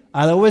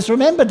 I'll always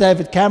remember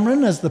David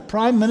Cameron as the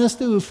Prime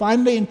Minister who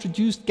finally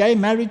introduced gay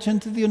marriage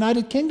into the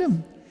United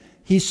Kingdom.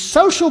 His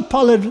social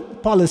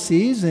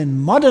policies in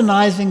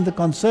modernizing the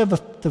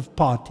Conservative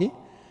Party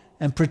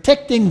and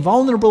protecting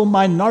vulnerable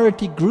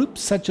minority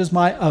groups such as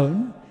my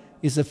own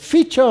is a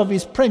feature of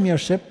his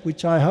premiership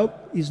which I hope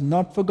is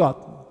not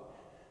forgotten.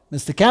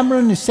 Mr.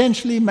 Cameron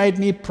essentially made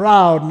me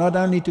proud not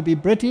only to be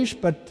British,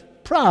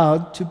 but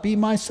proud to be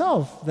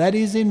myself. That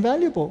is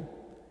invaluable.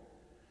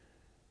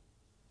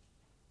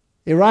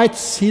 He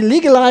writes, he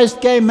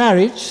legalized gay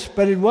marriage,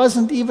 but it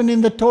wasn't even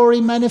in the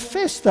Tory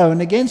manifesto and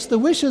against the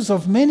wishes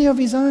of many of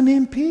his own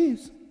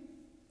MPs.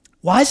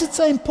 Why is it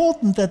so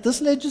important that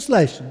this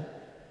legislation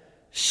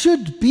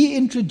should be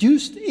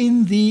introduced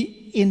in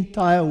the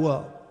entire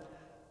world?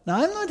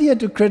 Now, I'm not here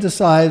to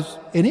criticize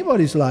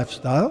anybody's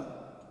lifestyle.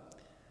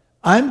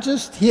 I'm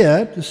just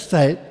here to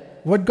state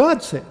what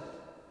God said.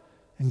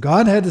 And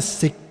God had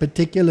a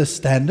particular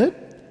standard,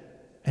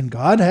 and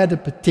God had a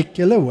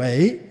particular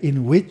way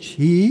in which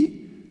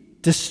He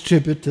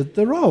distributed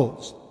the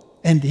roles.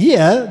 And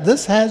here,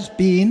 this has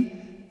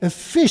been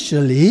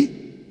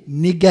officially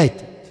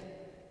negated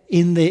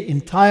in the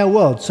entire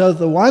world. So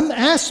the one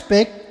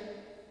aspect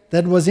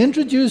that was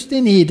introduced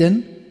in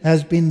Eden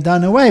has been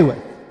done away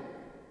with.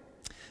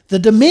 The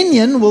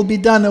dominion will be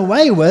done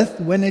away with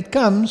when it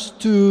comes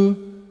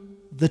to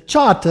the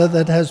charter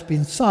that has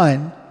been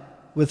signed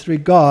with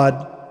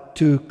regard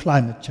to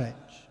climate change,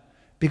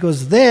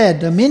 because their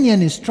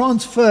dominion is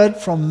transferred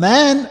from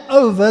man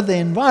over the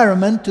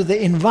environment to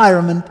the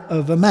environment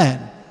over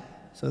man.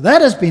 So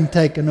that has been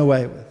taken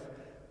away with.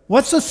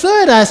 What's the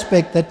third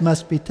aspect that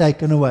must be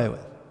taken away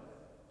with?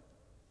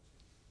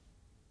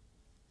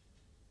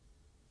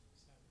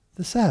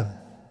 The Sabbath.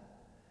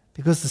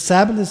 Because the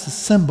Sabbath is a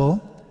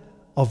symbol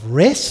of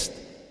rest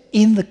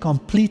in the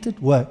completed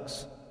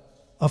works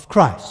of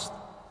Christ.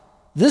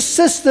 This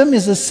system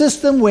is a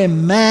system where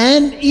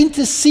man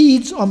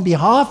intercedes on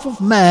behalf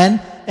of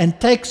man and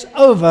takes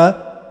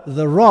over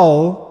the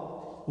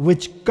role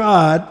which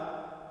God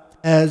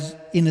has,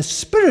 in a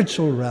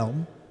spiritual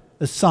realm,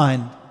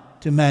 assigned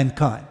to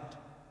mankind.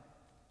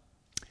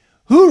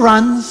 Who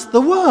runs the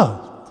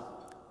world?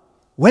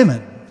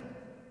 Women.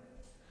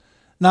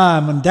 Now,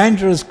 I'm on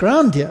dangerous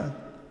ground here,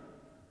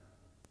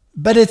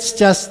 but it's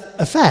just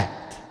a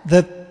fact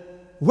that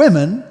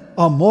women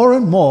are more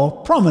and more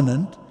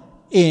prominent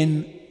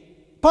in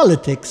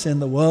politics in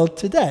the world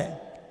today.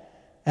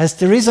 As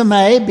Theresa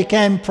May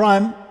became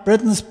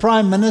Britain's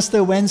Prime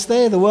Minister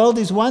Wednesday, the world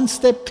is one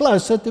step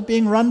closer to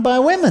being run by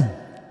women.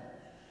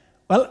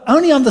 Well,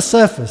 only on the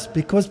surface,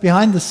 because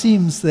behind the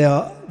scenes there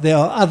are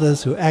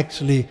others who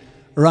actually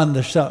run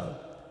the show.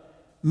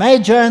 May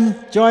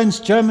joins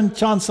German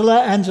Chancellor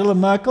Angela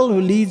Merkel, who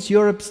leads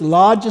Europe's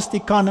largest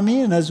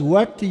economy and has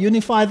worked to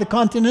unify the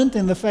continent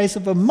in the face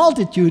of a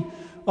multitude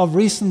of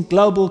recent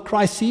global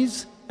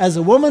crises, as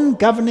a woman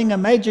governing a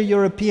major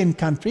European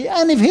country.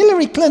 And if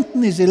Hillary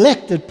Clinton is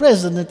elected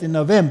president in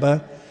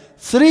November,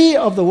 3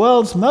 of the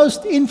world's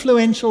most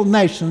influential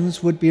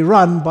nations would be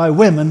run by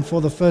women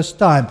for the first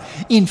time.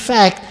 In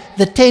fact,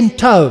 the 10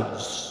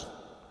 toes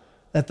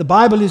that the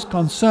Bible is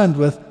concerned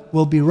with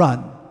will be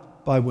run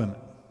by women.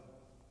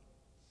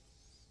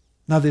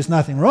 Now, there's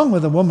nothing wrong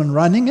with a woman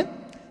running it.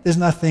 There's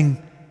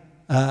nothing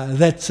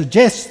that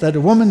suggests that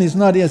a woman is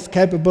not as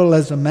capable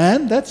as a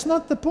man. That's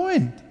not the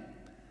point.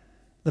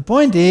 The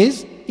point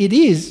is, it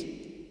is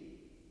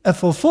a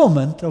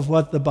fulfillment of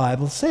what the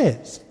Bible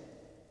says.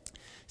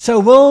 So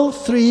will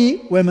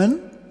 3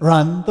 women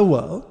run the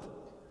world?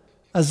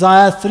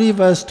 Isaiah 3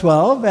 verse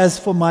 12, as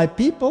for my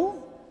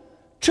people,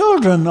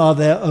 children are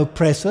their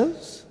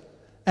oppressors,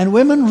 and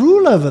women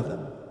rule over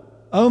them.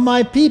 O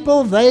my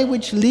people, they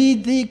which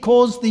lead thee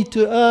cause thee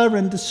to err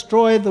and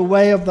destroy the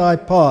way of thy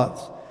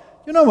paths.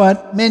 You know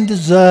what? Men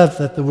deserve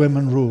that the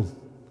women rule,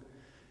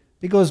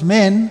 because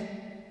men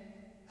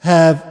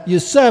have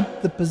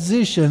usurped the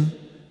position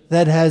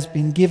that has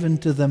been given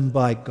to them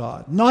by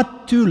God.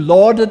 Not to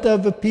lord it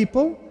over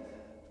people,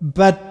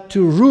 but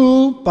to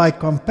rule by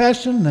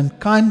compassion and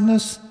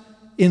kindness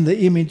in the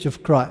image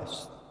of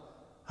Christ.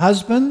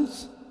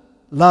 Husbands,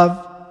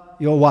 love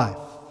your wives.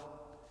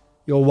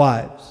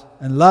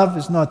 And love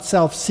is not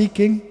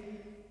self-seeking,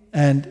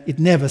 and it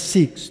never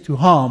seeks to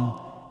harm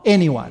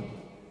anyone.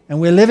 And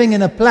we're living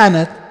in a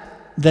planet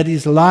that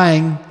is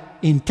lying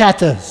in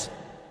tatters.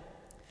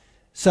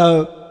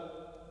 So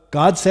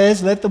God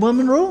says, let the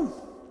woman rule.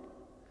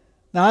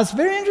 Now, it's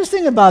very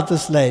interesting about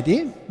this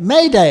lady.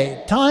 May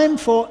Day, time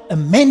for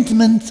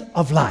amendment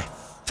of life.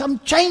 Some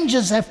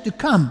changes have to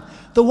come.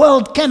 The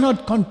world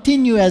cannot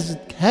continue as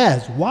it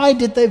has. Why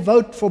did they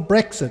vote for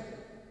Brexit?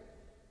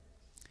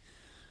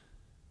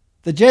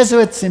 The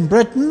Jesuits in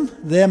Britain,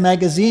 their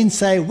magazines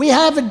say, we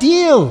have a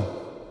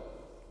deal,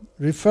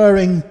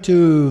 referring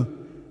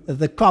to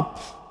the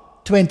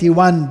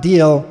COP21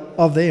 deal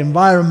of the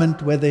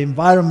environment, where the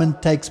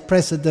environment takes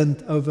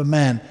precedent over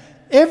man.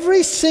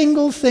 Every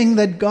single thing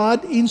that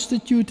God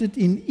instituted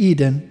in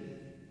Eden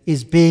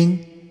is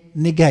being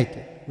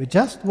negated. We're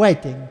just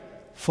waiting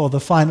for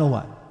the final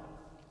one.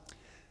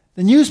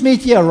 The news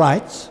media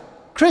writes,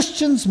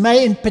 Christians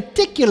may in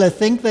particular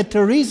think that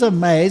Theresa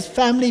May's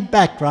family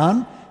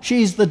background,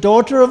 she is the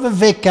daughter of a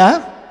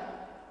vicar,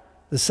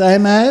 the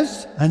same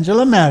as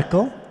Angela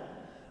Merkel,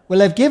 will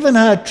have given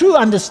her a true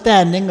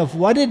understanding of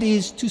what it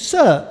is to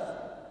serve.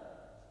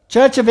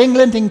 Church of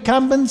England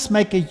incumbents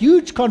make a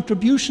huge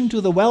contribution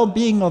to the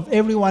well-being of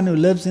everyone who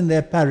lives in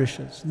their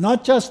parishes,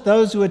 not just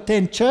those who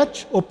attend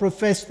church or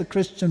profess the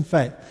Christian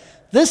faith.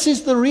 This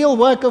is the real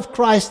work of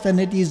Christ, and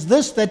it is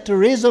this that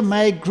Theresa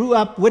May grew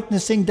up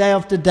witnessing day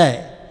after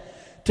day.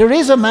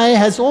 Theresa May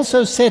has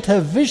also set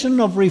her vision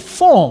of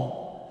reform,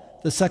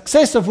 the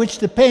success of which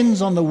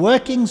depends on the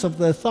workings of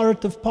the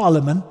authoritative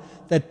parliament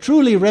that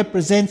truly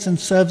represents and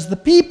serves the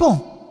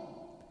people.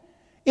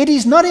 It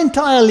is not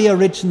entirely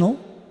original.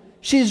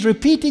 She is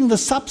repeating the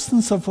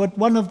substance of what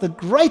one of the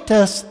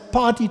greatest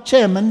party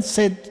chairmen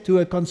said to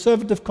a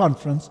conservative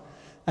conference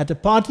at a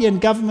party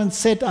and government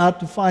set out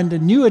to find a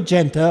new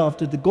agenda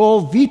after de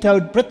Gaulle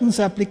vetoed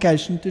Britain's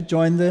application to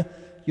join the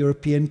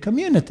European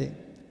community.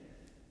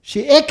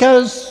 She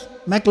echoes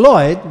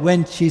MacLeod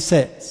when she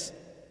says,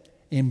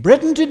 in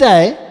Britain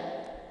today,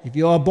 if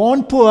you are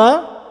born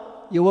poor,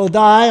 you will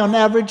die on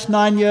average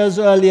 9 years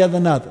earlier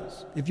than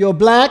others. If you're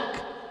black,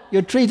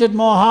 you're treated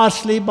more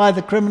harshly by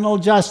the criminal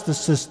justice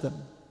system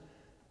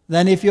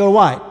than if you're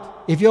white.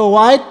 If you're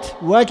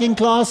white, working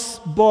class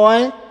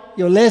boy,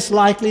 you're less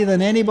likely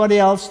than anybody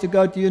else to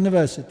go to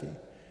university.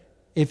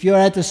 If you're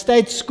at a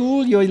state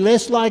school, you're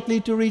less likely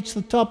to reach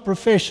the top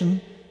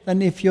profession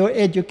than if you're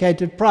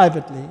educated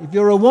privately. If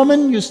you're a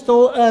woman, you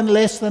still earn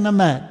less than a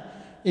man.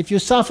 If you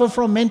suffer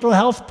from mental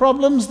health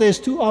problems, there's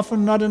too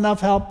often not enough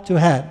help to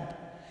hand.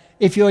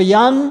 If you're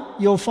young,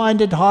 you'll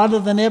find it harder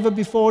than ever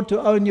before to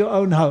own your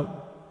own home.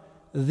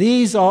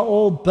 These are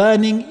all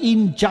burning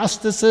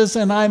injustices,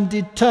 and I'm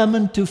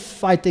determined to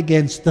fight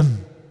against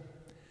them.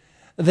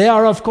 There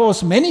are, of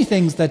course, many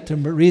things that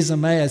Theresa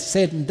May has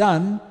said and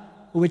done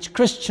which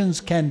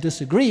Christians can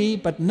disagree,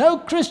 but no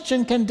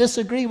Christian can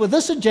disagree with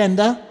this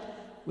agenda.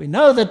 We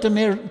know that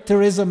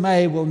Theresa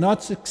May will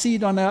not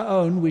succeed on her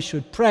own. We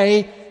should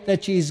pray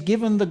that she is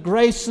given the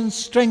grace and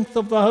strength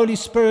of the Holy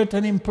Spirit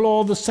and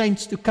implore the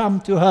saints to come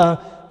to her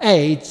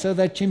aid so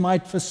that she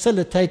might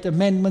facilitate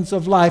amendments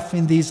of life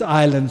in these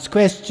islands.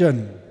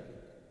 Question: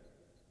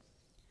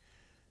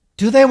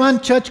 do they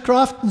want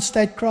churchcraft and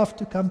statecraft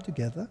to come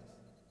together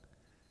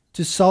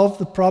to solve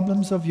the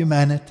problems of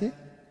humanity?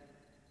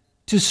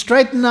 to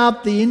straighten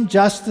out the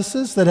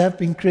injustices that have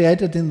been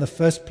created in the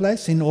first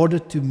place in order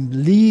to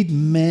lead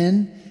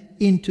men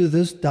into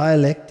this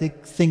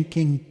dialectic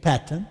thinking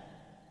pattern.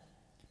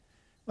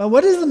 Well,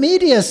 what does the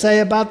media say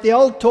about the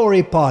old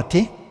Tory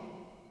party?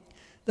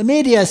 The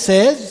media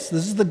says,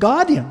 this is the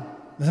Guardian.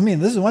 I mean,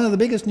 this is one of the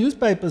biggest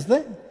newspapers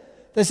there.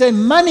 They say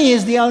money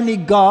is the only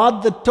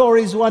God the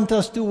Tories want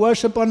us to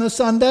worship on a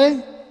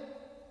Sunday.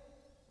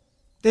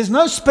 There's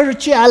no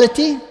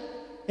spirituality.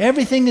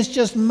 Everything is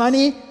just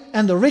money,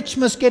 and the rich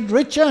must get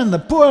richer, and the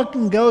poor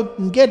can go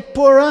and get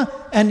poorer,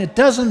 and it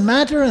doesn't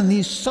matter, and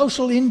these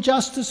social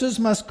injustices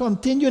must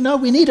continue. No,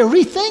 we need a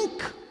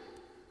rethink.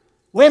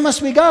 Where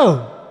must we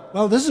go?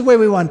 Well, this is where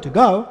we want to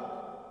go.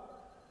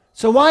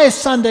 So why is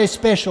Sunday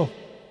special?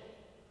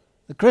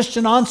 The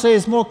Christian answer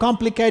is more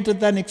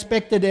complicated than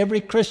expected. Every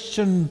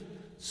Christian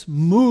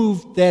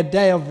moved their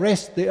day of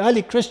rest. The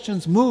early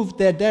Christians moved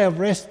their day of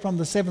rest from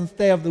the seventh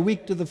day of the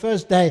week to the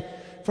first day,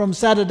 from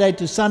Saturday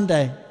to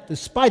Sunday,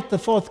 despite the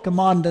fourth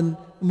commandment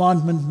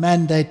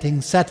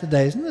mandating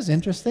Saturday. Isn't this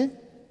interesting?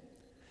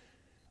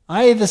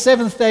 I.e., the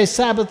seventh day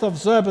Sabbath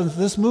observance.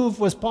 This move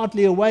was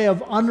partly a way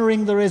of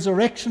honoring the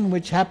resurrection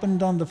which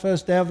happened on the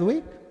first day of the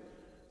week,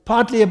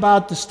 partly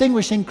about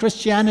distinguishing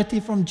Christianity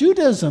from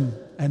Judaism,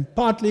 and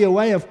partly a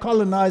way of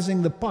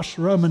colonizing the posh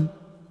Roman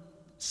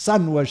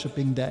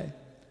sun-worshipping day.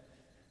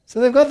 So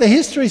they've got the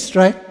history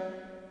straight.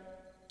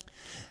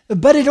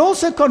 But it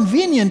also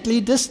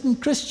conveniently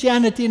distanced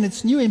Christianity and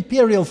its new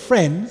imperial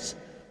friends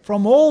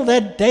from all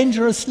that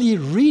dangerously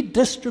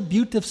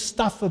redistributive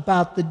stuff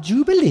about the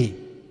Jubilee,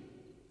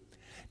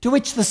 to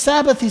which the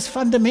Sabbath is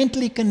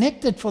fundamentally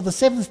connected, for the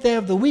seventh day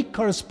of the week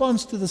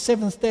corresponds to the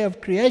seventh day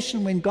of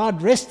creation when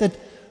God rested.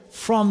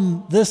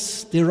 From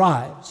this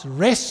derives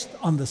rest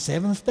on the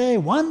seventh day,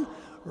 one,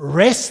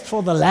 rest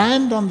for the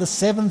land on the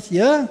seventh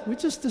year. We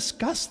just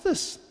discussed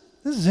this.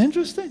 This is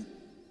interesting.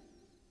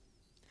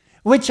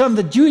 Which on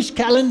the Jewish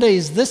calendar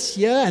is this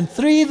year, and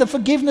three, the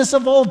forgiveness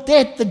of all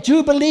debt, the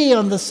Jubilee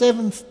on the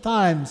seventh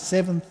time,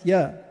 seventh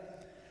year.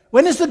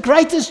 When is the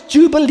greatest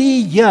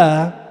Jubilee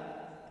year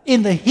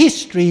in the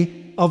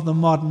history of the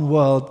modern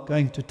world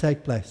going to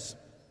take place?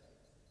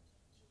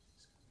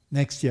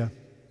 Next year,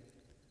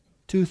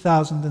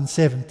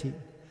 2017.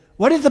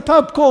 What did the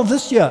Pope call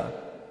this year?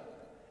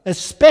 A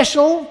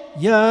special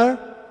year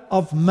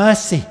of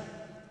mercy,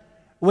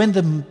 when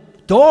the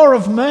door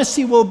of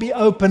mercy will be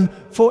open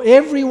for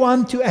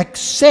everyone to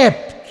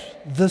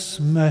accept this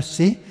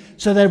mercy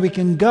so that we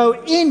can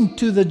go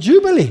into the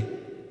Jubilee.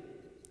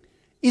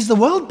 Is the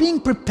world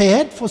being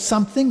prepared for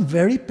something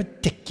very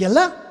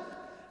particular?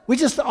 We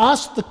just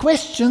asked the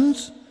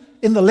questions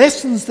in the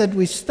lessons that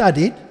we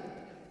studied.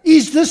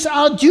 Is this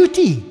our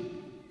duty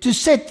to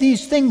set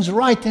these things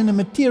right in a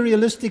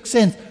materialistic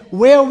sense?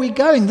 Where are we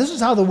going? This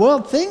is how the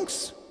world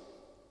thinks.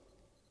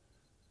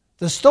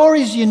 The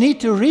stories you need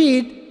to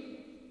read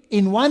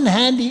in one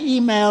handy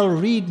email,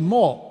 read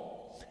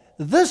more.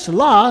 This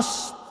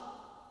last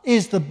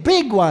is the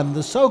big one,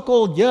 the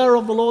so-called year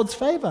of the Lord's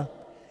favor.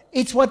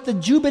 It's what the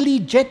Jubilee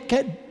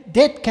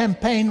debt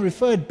campaign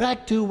referred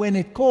back to when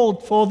it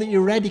called for the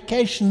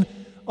eradication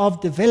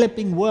of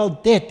developing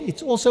world debt.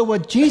 It's also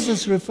what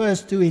Jesus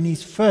refers to in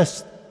his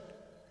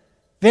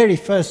very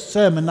first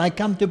sermon. I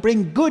come to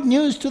bring good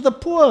news to the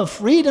poor,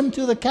 freedom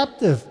to the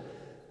captive.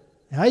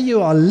 Now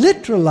you are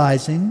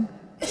literalizing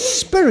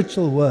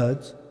spiritual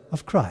words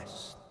of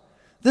Christ.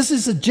 This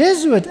is a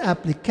Jesuit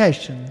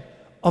application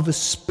of a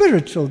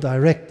spiritual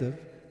directive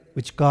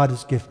which God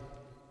has given.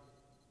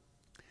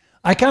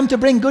 I come to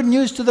bring good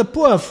news to the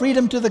poor,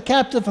 freedom to the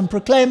captive, and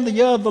proclaim the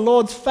year of the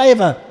Lord's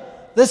favor.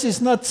 This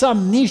is not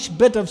some niche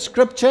bit of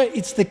scripture.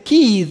 It's the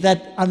key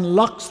that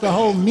unlocks the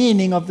whole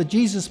meaning of the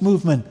Jesus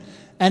movement.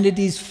 And it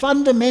is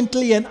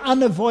fundamentally and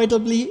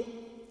unavoidably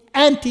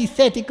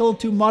antithetical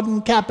to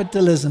modern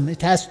capitalism.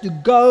 It has to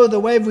go. The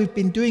way we've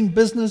been doing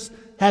business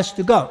has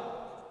to go.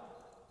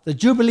 The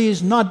Jubilee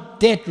is not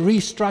debt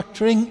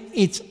restructuring.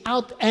 It's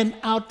out and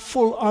out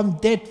full-on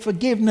debt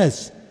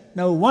forgiveness.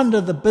 No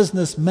wonder the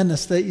business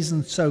minister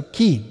isn't so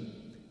keen.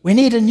 We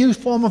need a new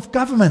form of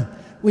government.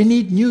 We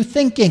need new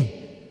thinking.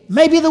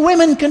 Maybe the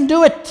women can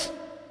do it.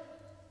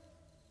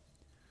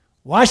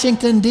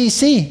 Washington,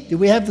 D.C. Do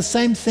we have the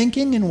same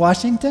thinking in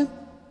Washington?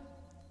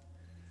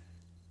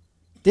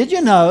 Did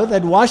you know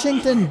that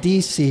Washington,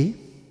 D.C.,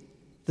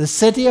 the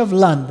City of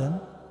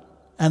London,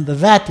 and the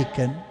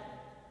Vatican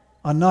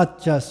are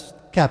not just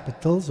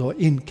capitals or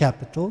in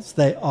capitals,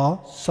 they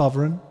are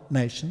sovereign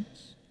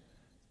nations,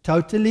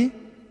 totally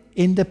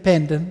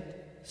independent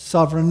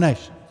sovereign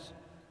nations.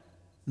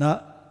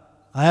 Now,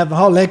 I have a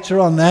whole lecture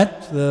on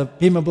that, the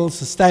Peaceable,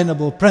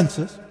 Sustainable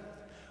Princes.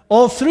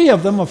 All three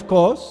of them, of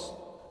course,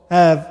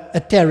 have a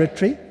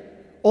territory.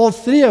 All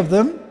three of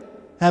them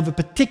have a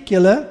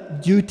particular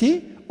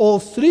duty. All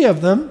three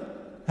of them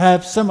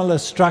have similar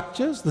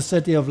structures. The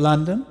City of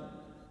London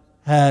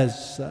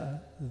has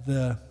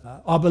the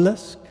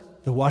obelisk.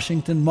 The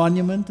Washington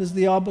Monument is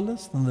the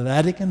obelisk, and the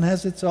Vatican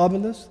has its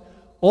obelisk.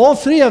 All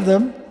three of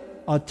them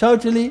are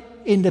totally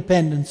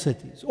independent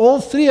cities. All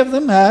three of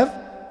them have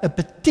a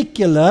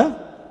particular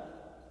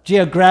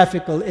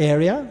geographical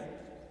area,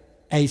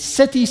 a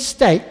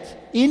city-state,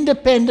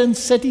 independent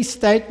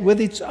city-state with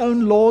its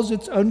own laws,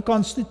 its own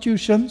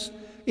constitutions,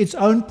 its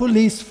own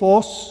police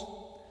force.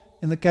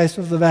 In the case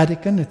of the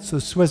Vatican, it's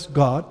the Swiss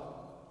Guard,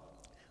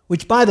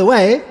 which, by the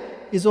way,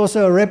 is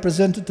also a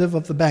representative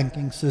of the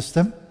banking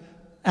system,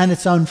 and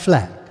its own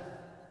flag.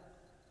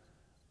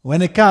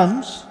 When it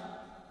comes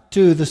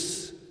to the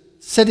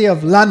City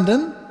of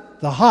London,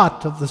 the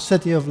heart of the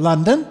City of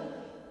London,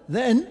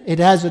 then it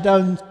has its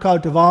own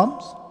coat of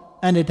arms,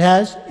 and it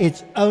has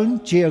its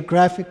own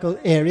geographical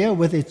area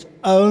with its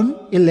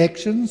own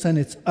elections and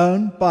its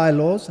own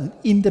bylaws, an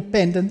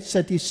independent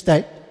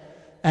city-state,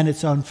 and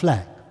its own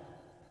flag.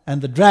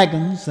 And the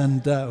dragons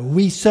and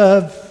we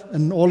serve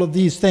and all of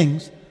these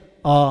things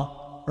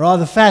are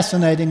rather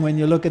fascinating when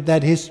you look at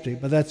that history,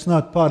 but that's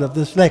not part of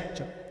this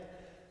lecture.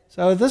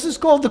 So this is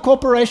called the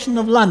Corporation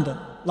of London.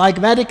 Like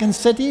Vatican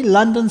City,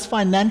 London's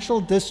financial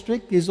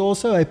district is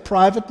also a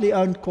privately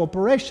owned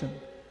corporation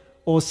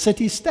or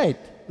city-state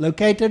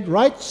located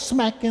right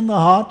smack in the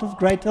heart of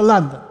Greater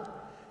London.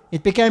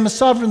 It became a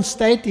sovereign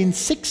state in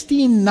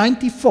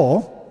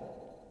 1694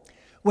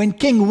 when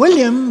King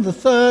William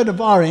III of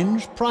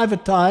Orange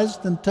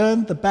privatized and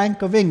turned the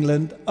Bank of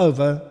England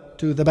over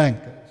to the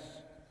bankers.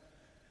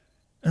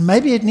 And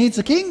maybe it needs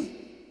a king.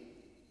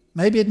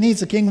 Maybe it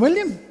needs a King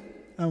William.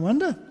 I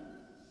wonder.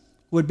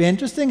 Would be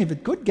interesting if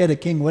it could get a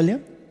King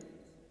William.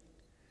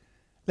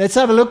 Let's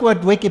have a look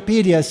what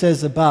Wikipedia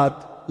says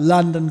about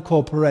London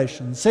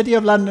Corporation, City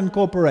of London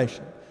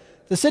Corporation.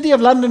 The City of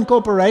London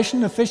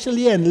Corporation,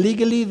 officially and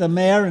legally the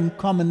mayor and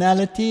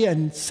commonalty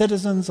and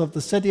citizens of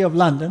the City of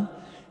London,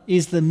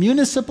 is the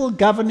municipal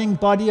governing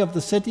body of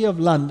the City of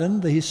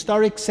London, the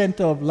historic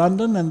centre of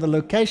London, and the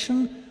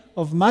location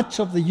of much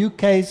of the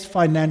UK's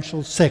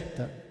financial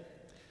sector.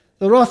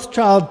 The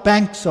Rothschild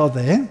banks are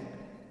there,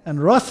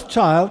 and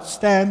Rothschild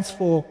stands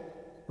for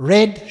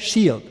Red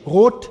Shield,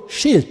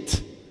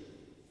 Rothschild,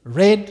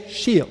 Red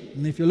Shield.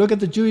 And if you look at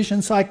the Jewish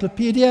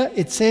Encyclopedia,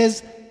 it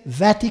says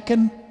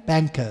Vatican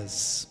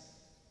Bankers.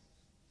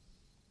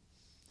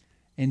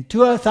 In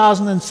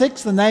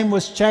 2006, the name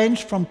was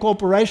changed from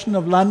Corporation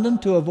of London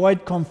to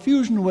avoid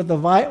confusion with the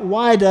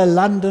wider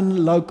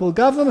London local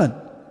government.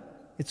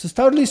 It's a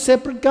totally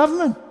separate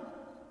government,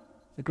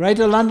 the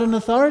Greater London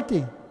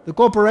Authority. The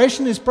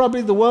corporation is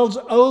probably the world's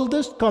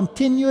oldest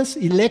continuous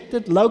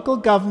elected local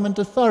government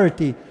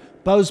authority.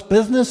 Both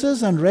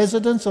businesses and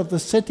residents of the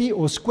city,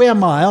 or square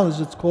mile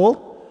as it's called,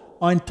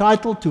 are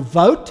entitled to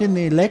vote in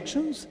the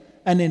elections,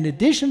 and in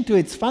addition to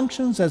its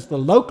functions as the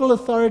local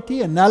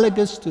authority,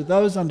 analogous to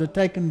those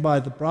undertaken by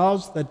the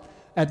boroughs that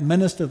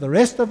administer the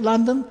rest of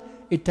London,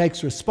 it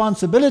takes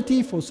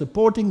responsibility for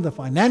supporting the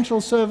financial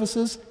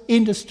services,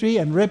 industry,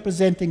 and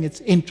representing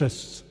its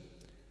interests.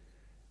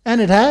 And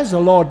it has a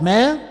Lord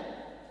Mayor,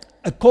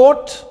 a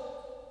court,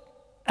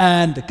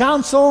 and a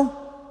council,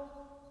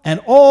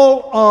 and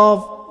all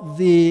of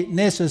the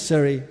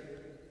necessary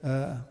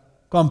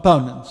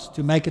components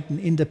to make it an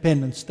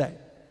independent state.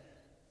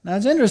 Now,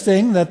 it's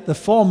interesting that the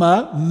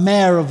former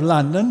Mayor of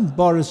London,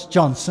 Boris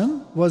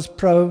Johnson, was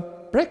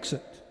pro-Brexit.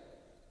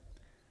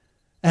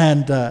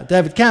 And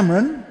David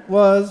Cameron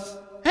was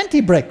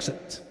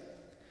anti-Brexit.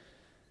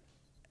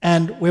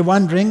 And we're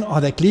wondering, are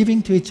they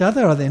cleaving to each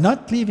other? Are they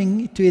not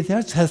cleaving to each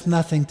other? It has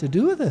nothing to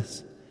do with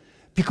this.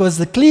 Because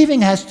the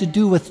cleaving has to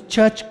do with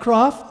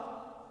churchcraft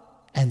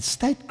and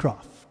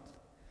statecraft.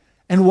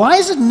 And why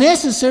is it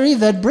necessary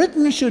that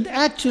Britain should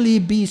actually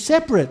be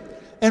separate?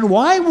 And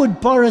why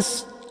would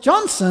Boris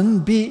Johnson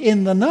be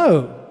in the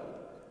know?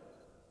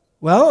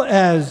 Well,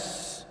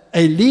 as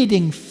a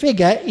leading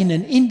figure in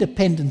an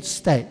independent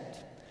state,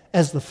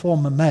 as the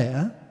former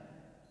mayor,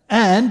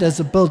 and as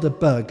a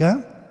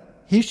Bilderberger,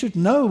 he should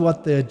know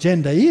what the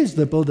agenda is,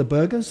 the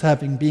Bilderbergers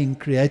having been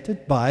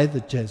created by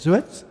the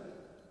Jesuits,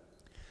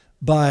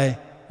 by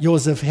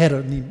Joseph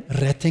Hieronym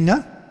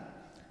Rettinger.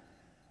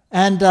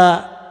 And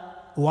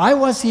why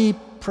was he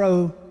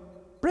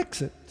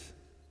pro-Brexit?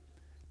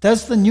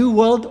 Does the New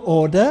World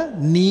Order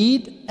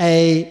need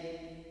a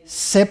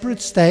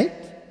separate state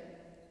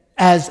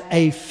as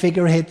a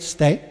figurehead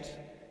state,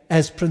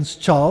 as Prince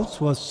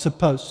Charles was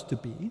supposed to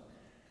be?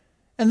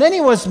 And then he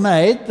was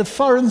made the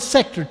Foreign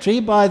Secretary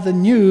by the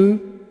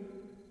new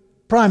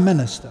Prime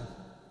Minister.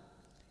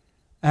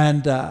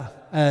 And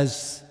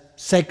as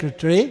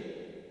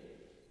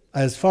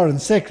Foreign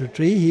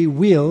Secretary, he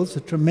wields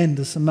a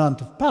tremendous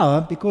amount of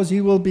power because he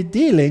will be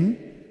dealing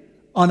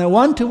on a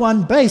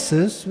one-to-one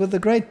basis with the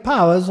great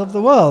powers of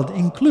the world,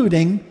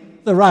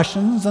 including the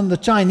Russians and the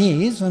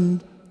Chinese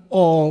and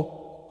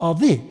all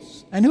of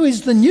these. And who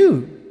is the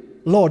new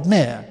Lord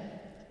Mayor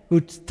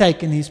who's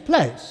taken his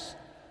place?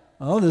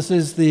 Well, this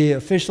is the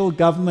official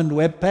government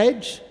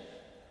webpage.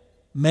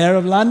 Mayor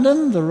of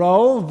London, the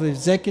role of the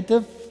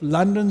executive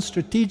London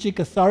Strategic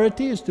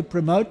Authority is to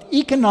promote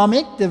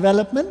economic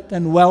development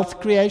and wealth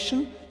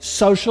creation,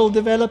 social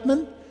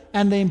development,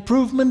 and the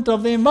improvement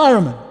of the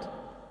environment.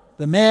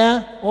 The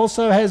mayor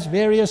also has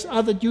various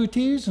other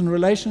duties in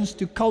relation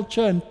to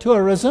culture and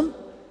tourism,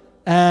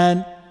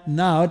 and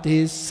now it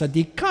is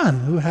Sadiq Khan,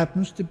 who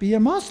happens to be a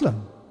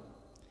Muslim.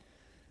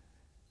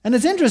 And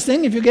it's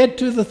interesting, if you get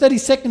to the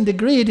 32nd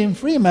degree in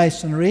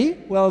Freemasonry,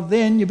 well,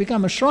 then you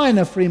become a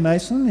Shriner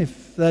Freemason,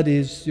 if that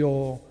is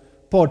your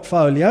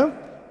portfolio,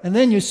 and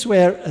then you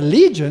swear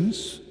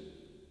allegiance,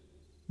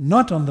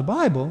 not on the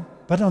Bible,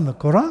 but on the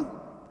Quran.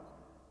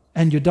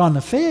 And you don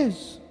a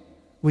fez,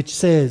 which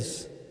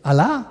says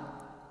Allah.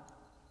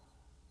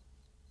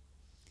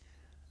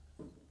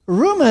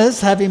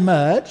 Rumors have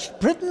emerged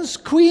Britain's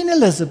Queen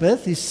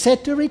Elizabeth is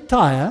set to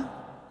retire,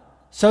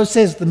 so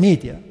says the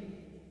media,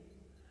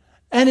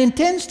 and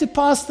intends to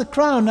pass the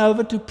crown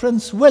over to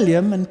Prince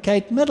William and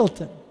Kate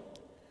Middleton.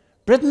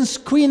 Britain's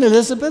Queen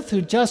Elizabeth,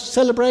 who just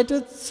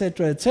celebrated,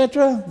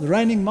 etc., the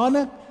reigning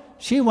monarch,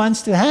 she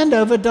wants to hand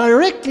over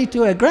directly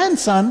to her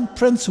grandson,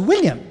 Prince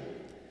William.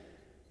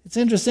 It's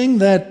interesting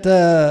that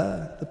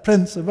the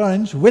Prince of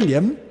Orange,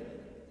 William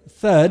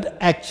III,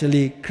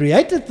 actually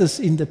created this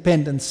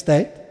independent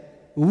state,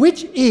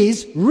 which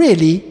is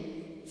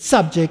really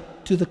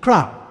subject to the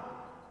crown.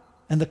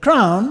 And the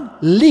crown,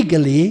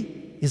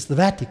 legally, is the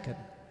Vatican,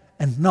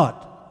 and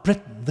not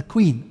Britain. The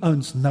Queen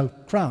owns no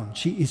crown.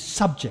 She is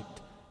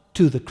subject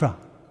to the crown.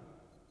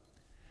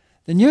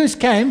 The news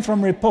came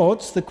from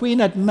reports the Queen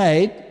had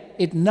made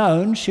it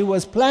known she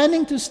was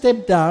planning to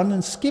step down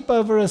and skip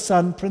over her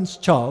son, Prince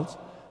Charles,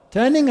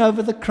 turning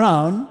over the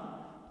crown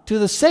to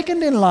the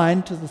second in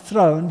line to the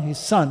throne, his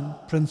son,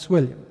 Prince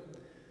William.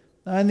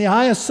 Now, in the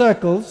higher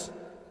circles,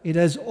 it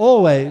has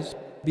always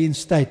been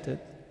stated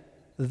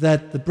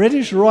that the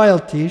British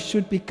royalty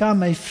should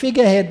become a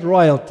figurehead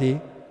royalty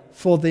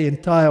for the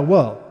entire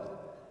world.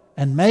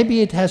 And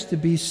maybe it has to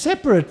be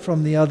separate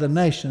from the other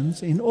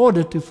nations in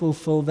order to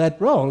fulfill that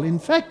role. In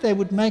fact, they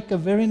would make a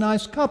very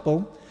nice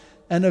couple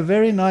and a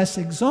very nice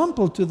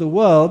example to the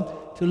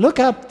world to look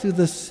up to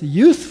this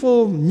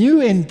youthful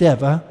new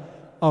endeavor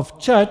of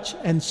church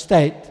and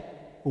state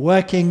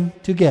working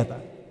together.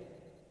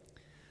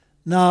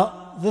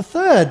 Now, the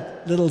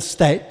third little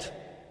state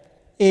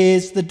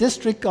is the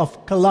District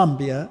of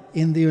Columbia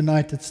in the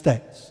United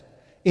States.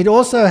 It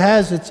also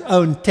has its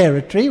own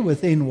territory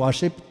within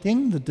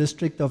Washington, the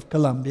District of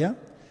Columbia.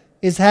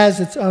 It has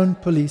its own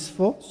police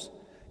force.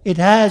 It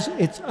has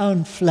its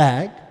own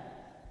flag,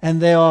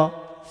 and there are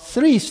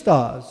 3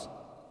 stars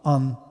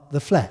on the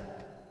flag.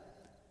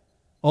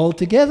 All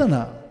together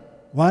now.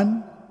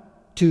 1,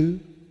 2,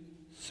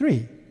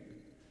 3.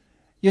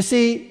 You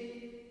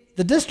see,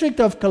 the District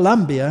of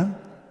Columbia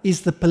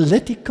is the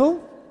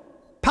political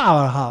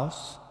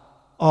powerhouse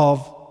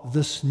of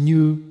this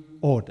new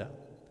order.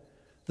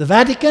 The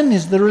Vatican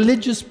is the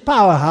religious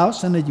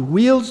powerhouse, and it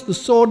wields the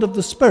sword of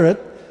the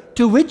Spirit,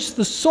 to which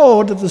the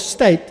sword of the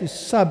state is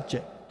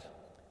subject.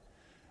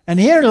 And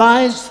here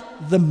lies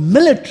the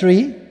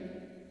military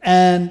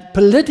and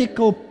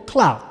political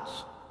clout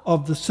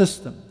of the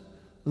system.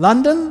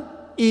 London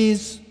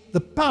is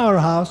the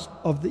powerhouse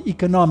of the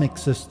economic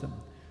system.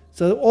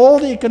 So all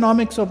the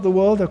economics of the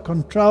world are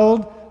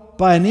controlled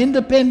by an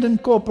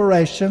independent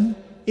corporation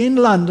in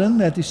London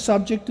that is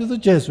subject to the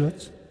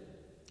Jesuits.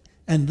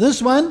 And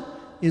this one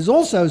is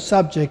also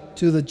subject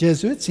to the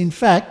Jesuits. In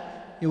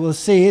fact, you will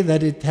see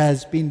that it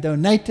has been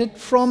donated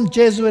from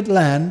Jesuit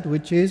land,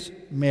 which is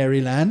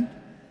Maryland,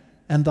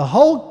 and the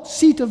whole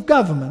seat of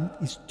government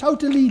is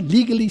totally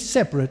legally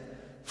separate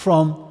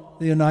from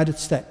the United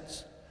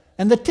States.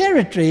 And the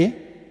territory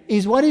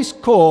is what is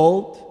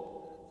called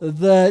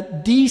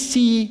the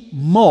D.C.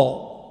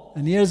 Mall.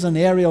 And here's an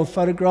aerial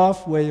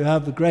photograph where you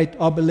have the great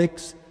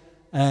obelisk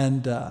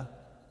and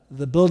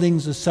the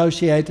buildings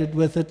associated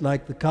with it,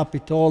 like the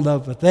Capitol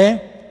over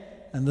there.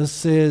 And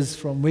this is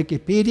from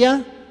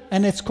Wikipedia,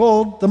 and it's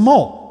called the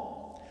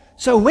Mall.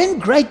 So when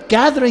great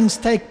gatherings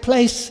take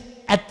place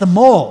at the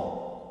Mall,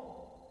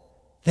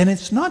 then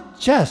it's not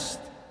just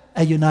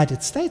a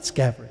United States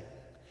gathering.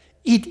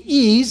 It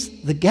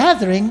is the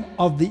gathering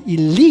of the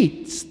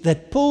elites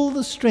that pull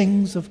the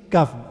strings of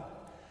government.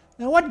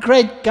 Now, what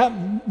great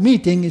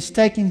meeting is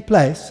taking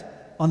place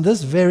on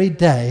this very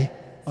day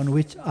on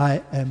which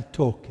I am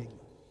talking?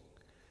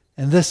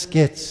 And this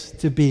gets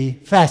to be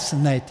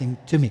fascinating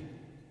to me.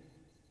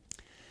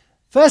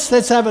 First,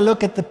 let's have a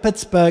look at the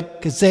Pittsburgh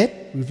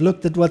Gazette. We've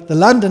looked at what the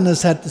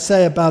Londoners had to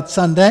say about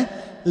Sunday.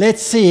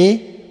 Let's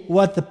see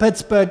what the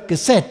Pittsburgh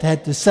Gazette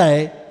had to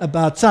say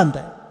about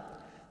Sunday.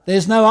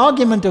 There's no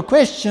argument or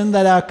question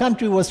that our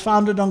country was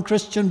founded on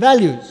Christian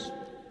values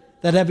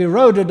that have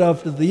eroded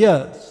over the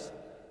years.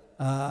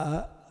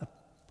 A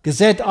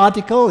Gazette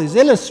article is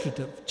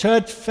illustrative.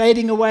 Church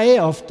fading away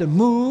after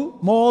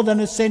more than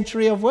a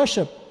century of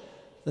worship.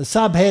 The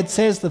subhead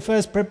says the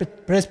First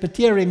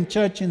Presbyterian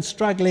Church in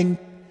struggling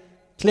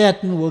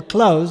Clayton will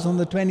close on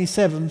the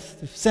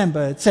 27th of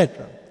December,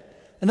 etc.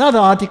 Another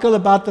article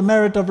about the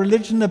merit of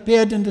religion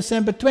appeared in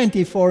December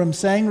 20 Forum,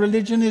 saying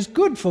religion is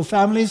good for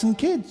families and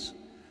kids.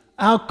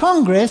 Our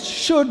Congress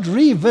should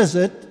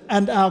revisit,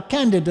 and our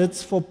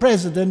candidates for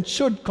president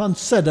should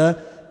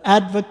consider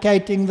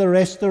advocating the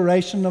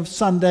restoration of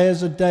Sunday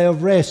as a day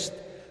of rest,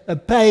 a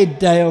paid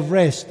day of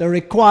rest, a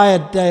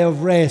required day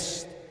of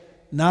rest,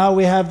 Now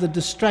we have the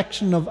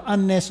distraction of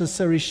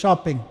unnecessary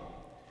shopping.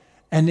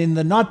 And in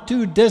the not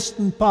too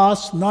distant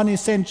past,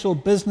 non-essential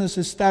business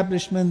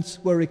establishments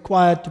were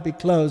required to be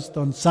closed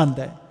on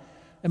Sunday.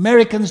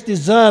 Americans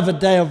deserve a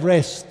day of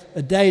rest,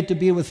 a day to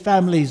be with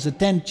families,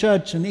 attend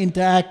church, and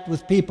interact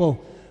with people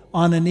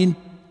on an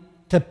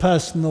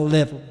interpersonal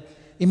level.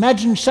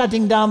 Imagine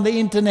shutting down the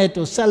internet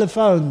or cell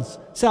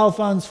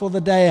phones for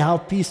the day, how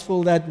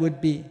peaceful that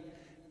would be.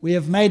 We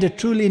have made a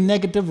truly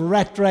negative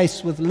rat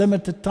race with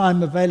limited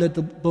time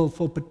available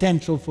for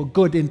potential for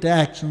good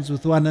interactions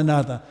with one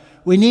another.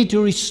 We need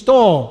to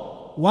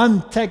restore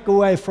one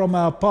takeaway from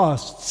our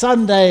past.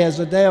 Sunday as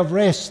a day of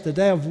rest, a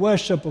day of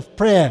worship, of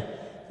prayer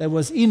that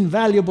was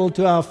invaluable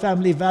to our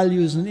family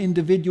values and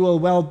individual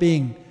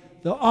well-being.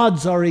 The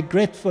odds are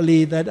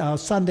regretfully that our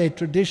Sunday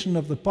tradition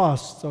of the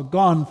past are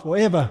gone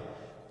forever,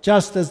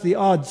 just as the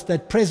odds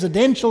that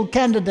presidential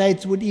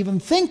candidates would even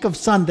think of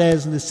Sunday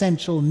as an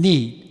essential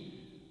need.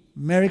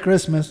 Merry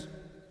Christmas.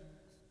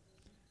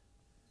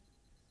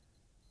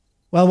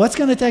 Well, what's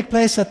going to take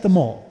place at the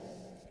mall?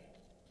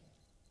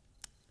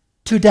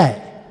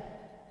 Today.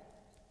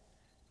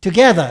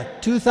 Together,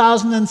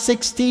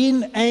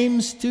 2016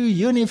 aims to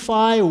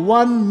unify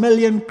 1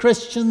 million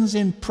Christians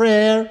in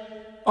prayer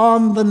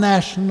on the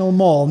National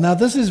Mall. Now,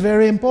 this is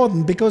very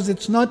important because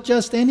it's not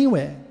just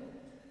anywhere.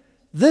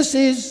 This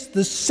is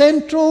the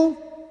central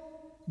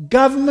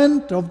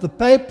government of the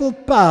papal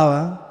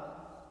power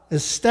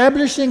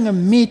establishing a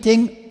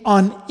meeting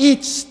on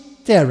its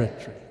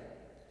territory.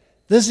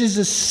 This is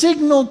a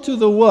signal to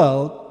the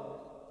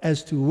world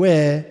as to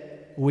where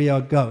we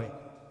are going.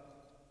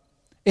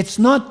 It's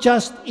not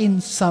just in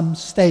some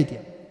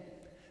stadium.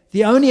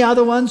 The only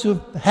other ones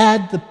who've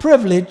had the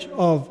privilege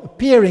of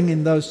appearing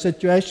in those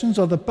situations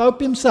are the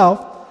Pope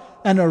himself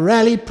and a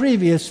rally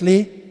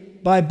previously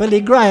by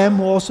Billy Graham,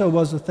 who also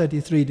was a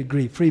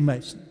 33-degree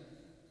Freemason.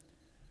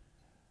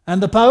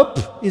 And the Pope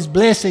is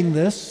blessing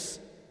this,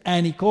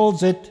 and he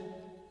calls it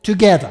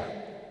Together.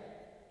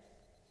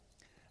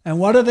 And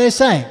what are they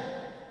saying?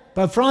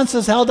 Pope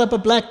Francis held up a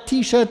black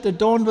T-shirt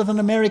adorned with an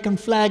American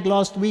flag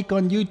last week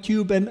on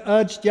YouTube and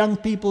urged young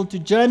people to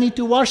journey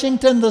to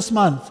Washington this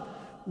month.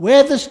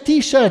 Wear this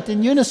T-shirt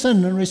in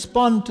unison and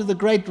respond to the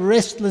great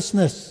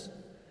restlessness.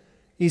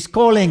 He's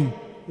calling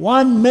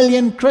 1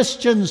 million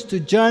Christians to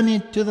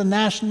journey to the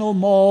National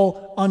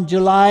Mall on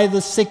July the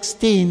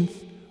 16th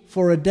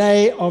for a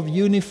day of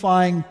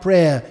unifying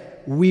prayer.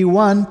 We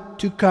want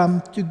to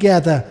come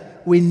together.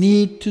 We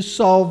need to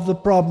solve the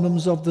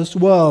problems of this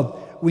world.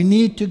 We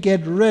need to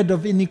get rid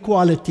of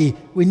inequality.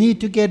 We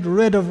need to get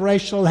rid of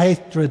racial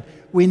hatred.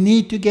 We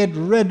need to get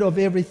rid of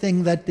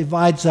everything that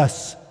divides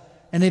us.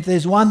 And if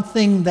there's one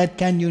thing that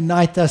can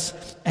unite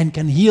us and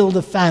can heal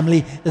the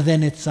family,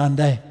 then it's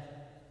Sunday.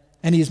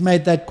 And he's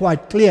made that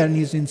quite clear in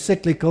his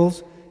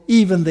encyclicals,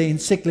 even the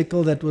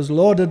encyclical that was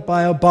lauded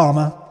by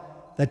Obama,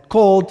 that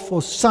called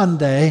for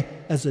Sunday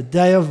as a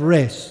day of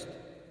rest.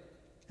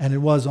 And it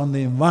was on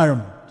the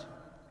environment.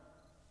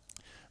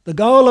 The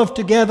goal of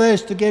Together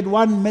is to get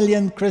 1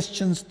 million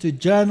Christians to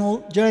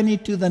journey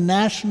to the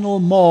National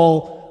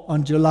Mall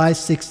on July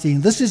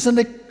 16. This is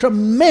a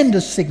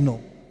tremendous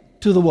signal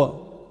to the world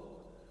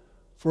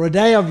for a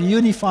day of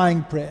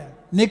unifying prayer.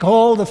 Nick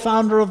Hall, the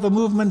founder of the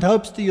movement,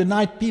 hopes to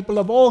unite people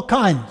of all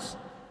kinds.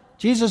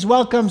 Jesus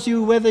welcomes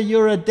you whether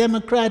you're a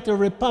Democrat, a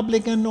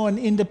Republican, or an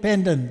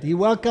independent. He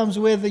welcomes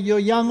whether you're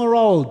young or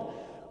old,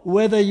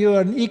 whether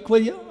you're an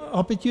equal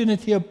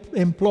opportunity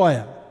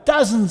employer.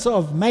 Dozens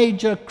of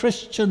major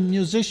Christian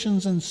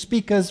musicians and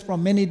speakers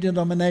from many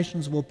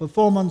denominations will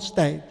perform on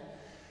stage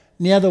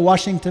near the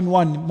Washington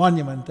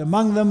Monument.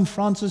 Among them,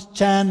 Francis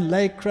Chan,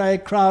 Leigh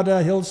Craig,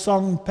 Crowder,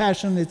 Hillsong,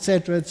 Passion,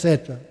 etc.,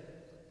 etc.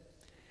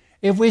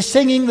 If we're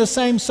singing the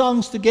same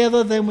songs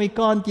together, then we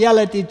can't yell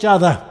at each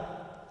other.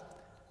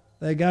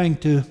 They're going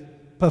to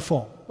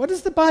perform. What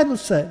does the Bible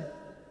say?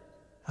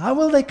 How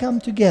will they come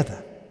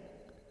together?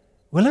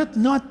 Will it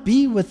not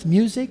be with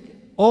music,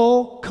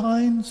 all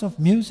kinds of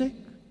music?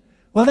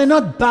 Will they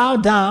not bow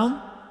down?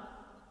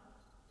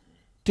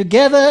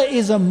 Together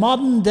is a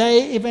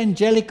modern-day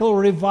evangelical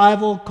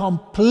revival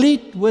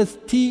complete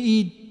with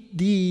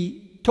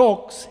TED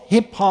talks,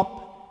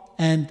 hip-hop,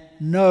 and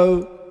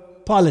no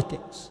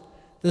politics.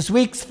 This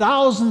week,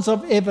 thousands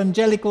of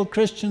evangelical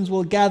Christians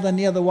will gather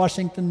near the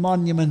Washington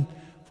Monument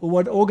for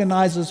what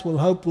organizers will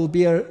hope will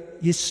be a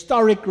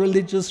historic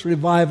religious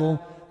revival,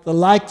 the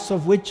likes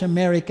of which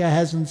America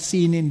hasn't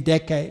seen in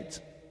decades.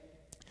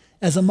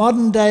 As a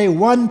modern-day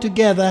One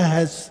Together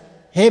has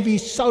heavy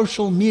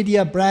social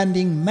media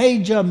branding,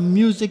 major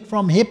music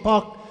from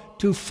hip-hop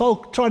to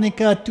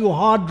folktronica to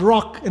hard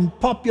rock, and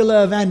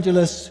popular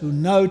evangelists who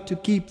know to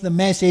keep the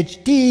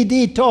message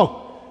TED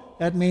talk.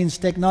 That means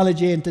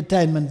technology,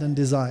 entertainment, and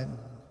design.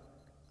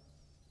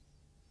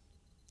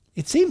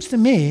 It seems to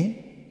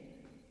me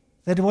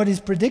that what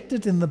is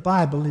predicted in the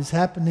Bible is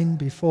happening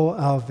before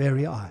our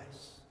very eyes.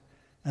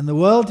 And the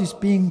world is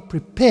being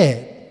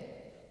prepared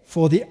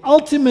for the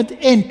ultimate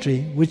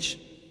entry, which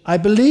I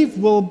believe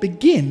will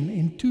begin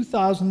in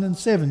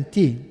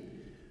 2017,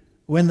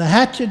 when the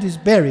hatchet is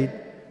buried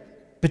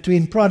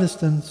between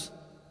Protestants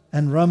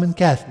and Roman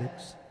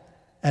Catholics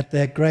at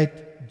their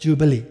great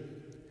Jubilee.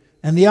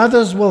 And the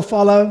others will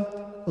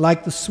follow,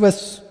 like the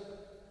Swiss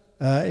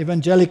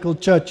evangelical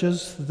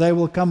churches. They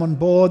will come on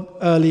board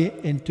early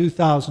in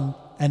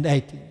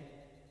 2018.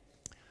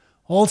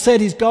 Hall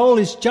said his goal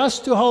is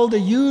just to hold a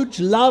huge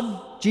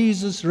Love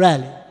Jesus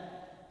rally,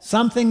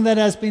 something that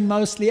has been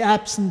mostly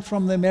absent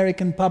from the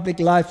American public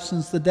life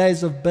since the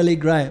days of Billy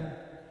Graham.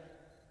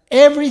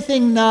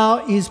 Everything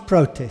now is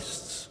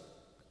protests.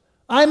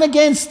 I'm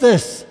against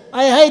this.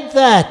 I hate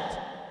that.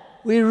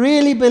 We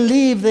really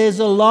believe there's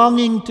a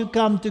longing to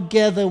come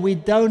together. We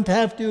don't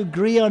have to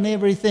agree on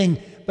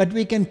everything, but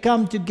we can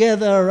come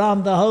together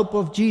around the hope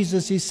of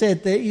Jesus. He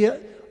said there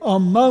are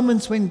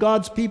moments when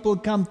God's people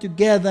come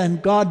together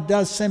and God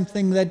does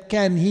something that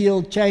can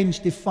heal,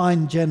 change,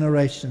 define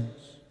generations.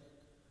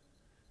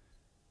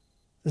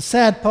 The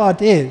sad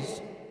part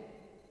is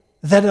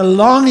that a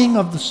longing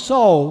of the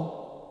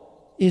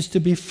soul is to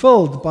be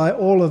filled by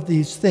all of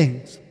these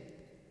things.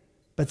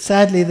 But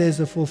sadly, there's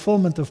a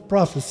fulfillment of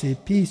prophecy.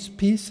 Peace,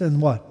 peace,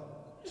 and what?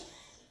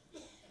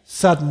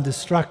 Sudden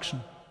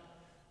destruction.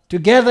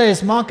 Together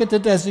is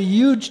marketed as a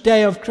huge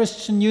day of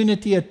Christian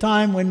unity, a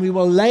time when we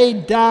will lay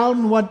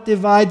down what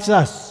divides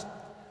us.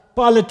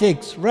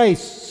 Politics,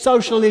 race,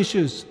 social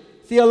issues,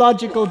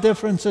 theological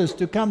differences,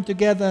 to come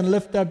together and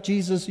lift up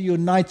Jesus who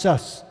unites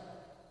us.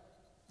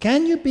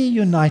 Can you be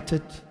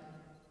united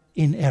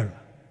in error?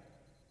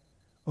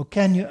 Or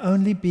can you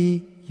only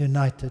be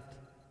united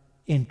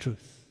in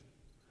truth?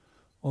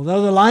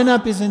 Although the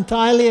lineup is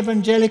entirely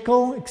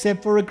evangelical,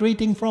 except for a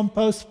greeting from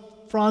Pope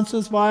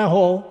Francis via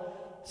Hall,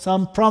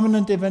 some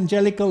prominent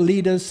evangelical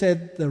leaders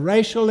said the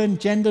racial and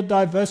gender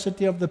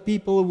diversity of the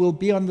people who will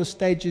be on the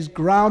stage is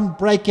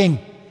groundbreaking.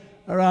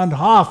 Around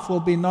half will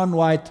be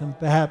non-white and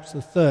perhaps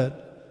a third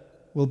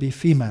will be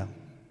female.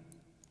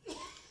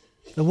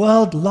 The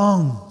world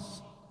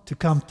longs to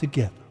come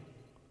together.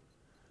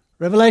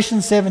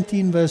 Revelation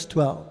 17 verse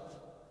 12.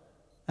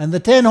 And the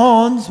 10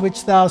 horns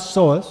which thou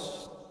sawest,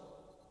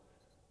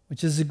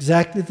 which is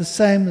exactly the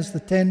same as the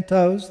 10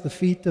 toes, the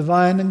feet of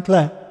iron and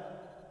clay,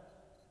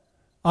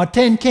 are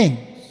 10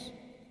 kings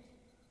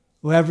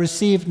who have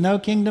received no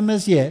kingdom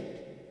as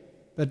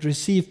yet, but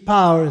receive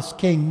power as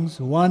kings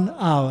 1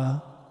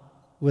 hour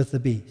with the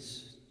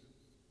beast.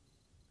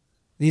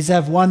 These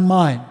have one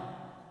mind,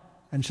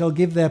 and shall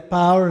give their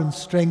power and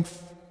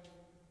strength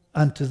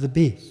unto the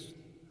beast.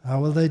 How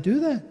will they do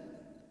that?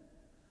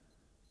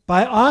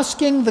 By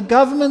asking the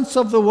governments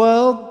of the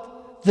world,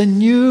 the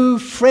new,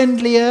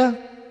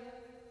 friendlier,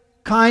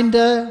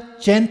 kinder,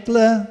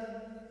 gentler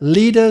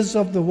leaders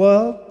of the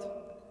world,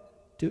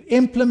 to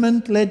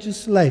implement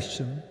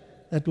legislation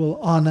that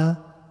will honor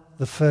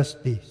the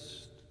first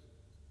beast.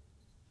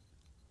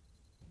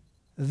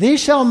 These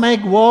shall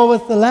make war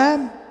with the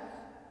Lamb,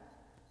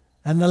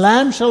 and the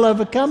Lamb shall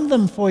overcome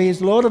them, for he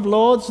is Lord of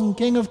lords and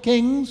King of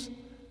kings,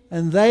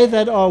 and they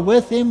that are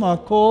with him are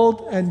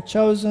called and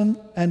chosen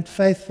and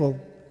faithful.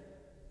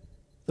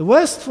 The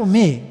worst for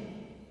me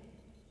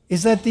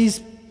is that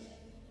these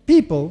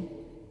people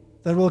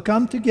that will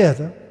come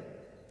together,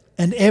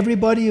 and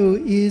everybody who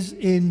is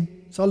in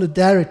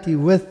solidarity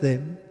with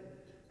them,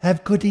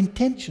 have good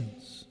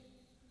intentions.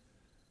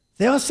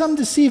 There are some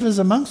deceivers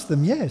amongst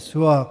them, yes,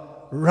 who are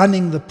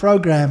running the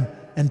program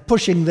and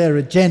pushing their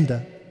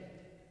agenda.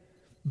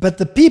 But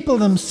the people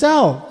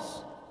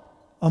themselves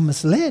are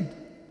misled.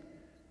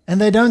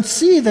 And they don't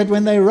see that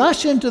when they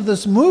rush into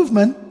this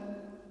movement,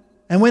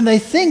 and when they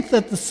think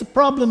that the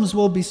problems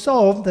will be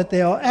solved, that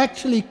they are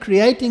actually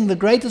creating the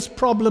greatest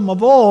problem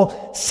of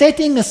all,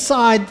 setting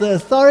aside the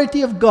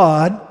authority of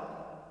God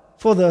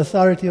for the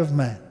authority of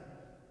man.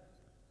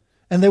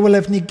 And they will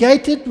have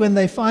negated, when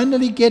they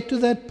finally get to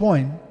that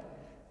point,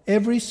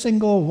 every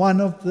single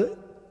one of the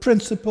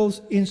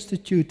principles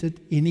instituted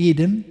in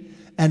Eden,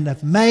 and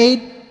have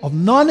made of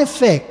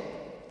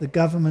non-effect the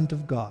government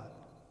of God.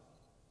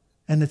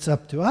 And it's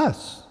up to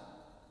us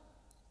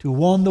to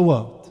warn the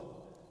world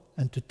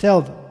and to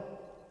tell them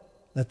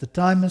that the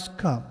time has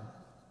come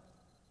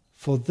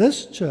for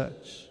this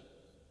church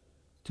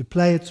to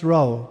play its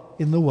role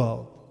in the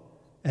world,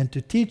 and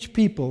to teach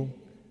people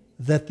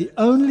that the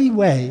only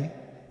way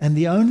and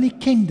the only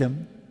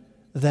kingdom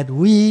that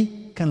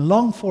we can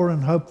long for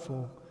and hope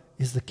for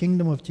is the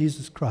kingdom of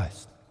Jesus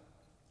Christ,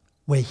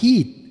 where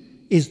he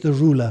is the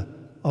ruler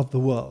of the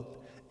world,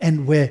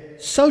 and where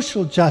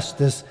social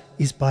justice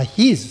is by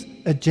his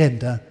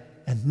agenda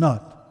and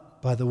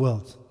not by the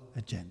world's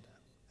agenda.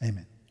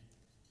 Amen.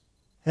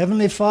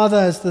 Heavenly Father,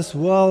 as this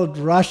world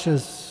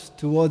rushes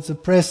towards a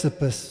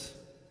precipice,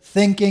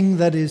 thinking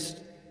that is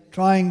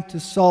trying to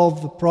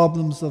solve the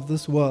problems of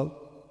this world,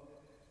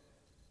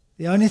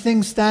 the only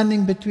thing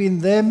standing between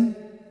them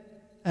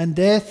and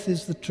death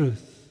is the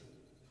truth.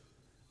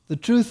 The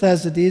truth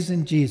as it is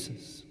in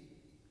Jesus.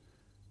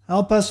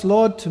 Help us,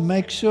 Lord, to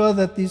make sure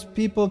that these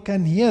people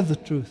can hear the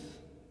truth.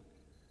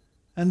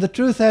 And the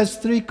truth has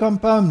 3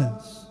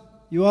 components.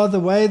 You are the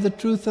way, the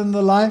truth, and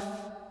the life.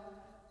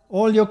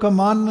 All your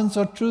commandments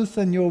are truth,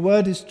 and your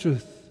word is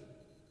truth.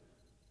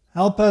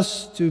 Help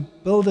us to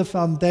build a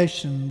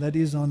foundation that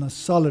is on a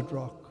solid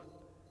rock,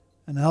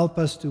 and help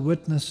us to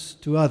witness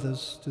to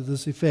others to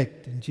this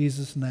effect. In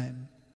Jesus' name.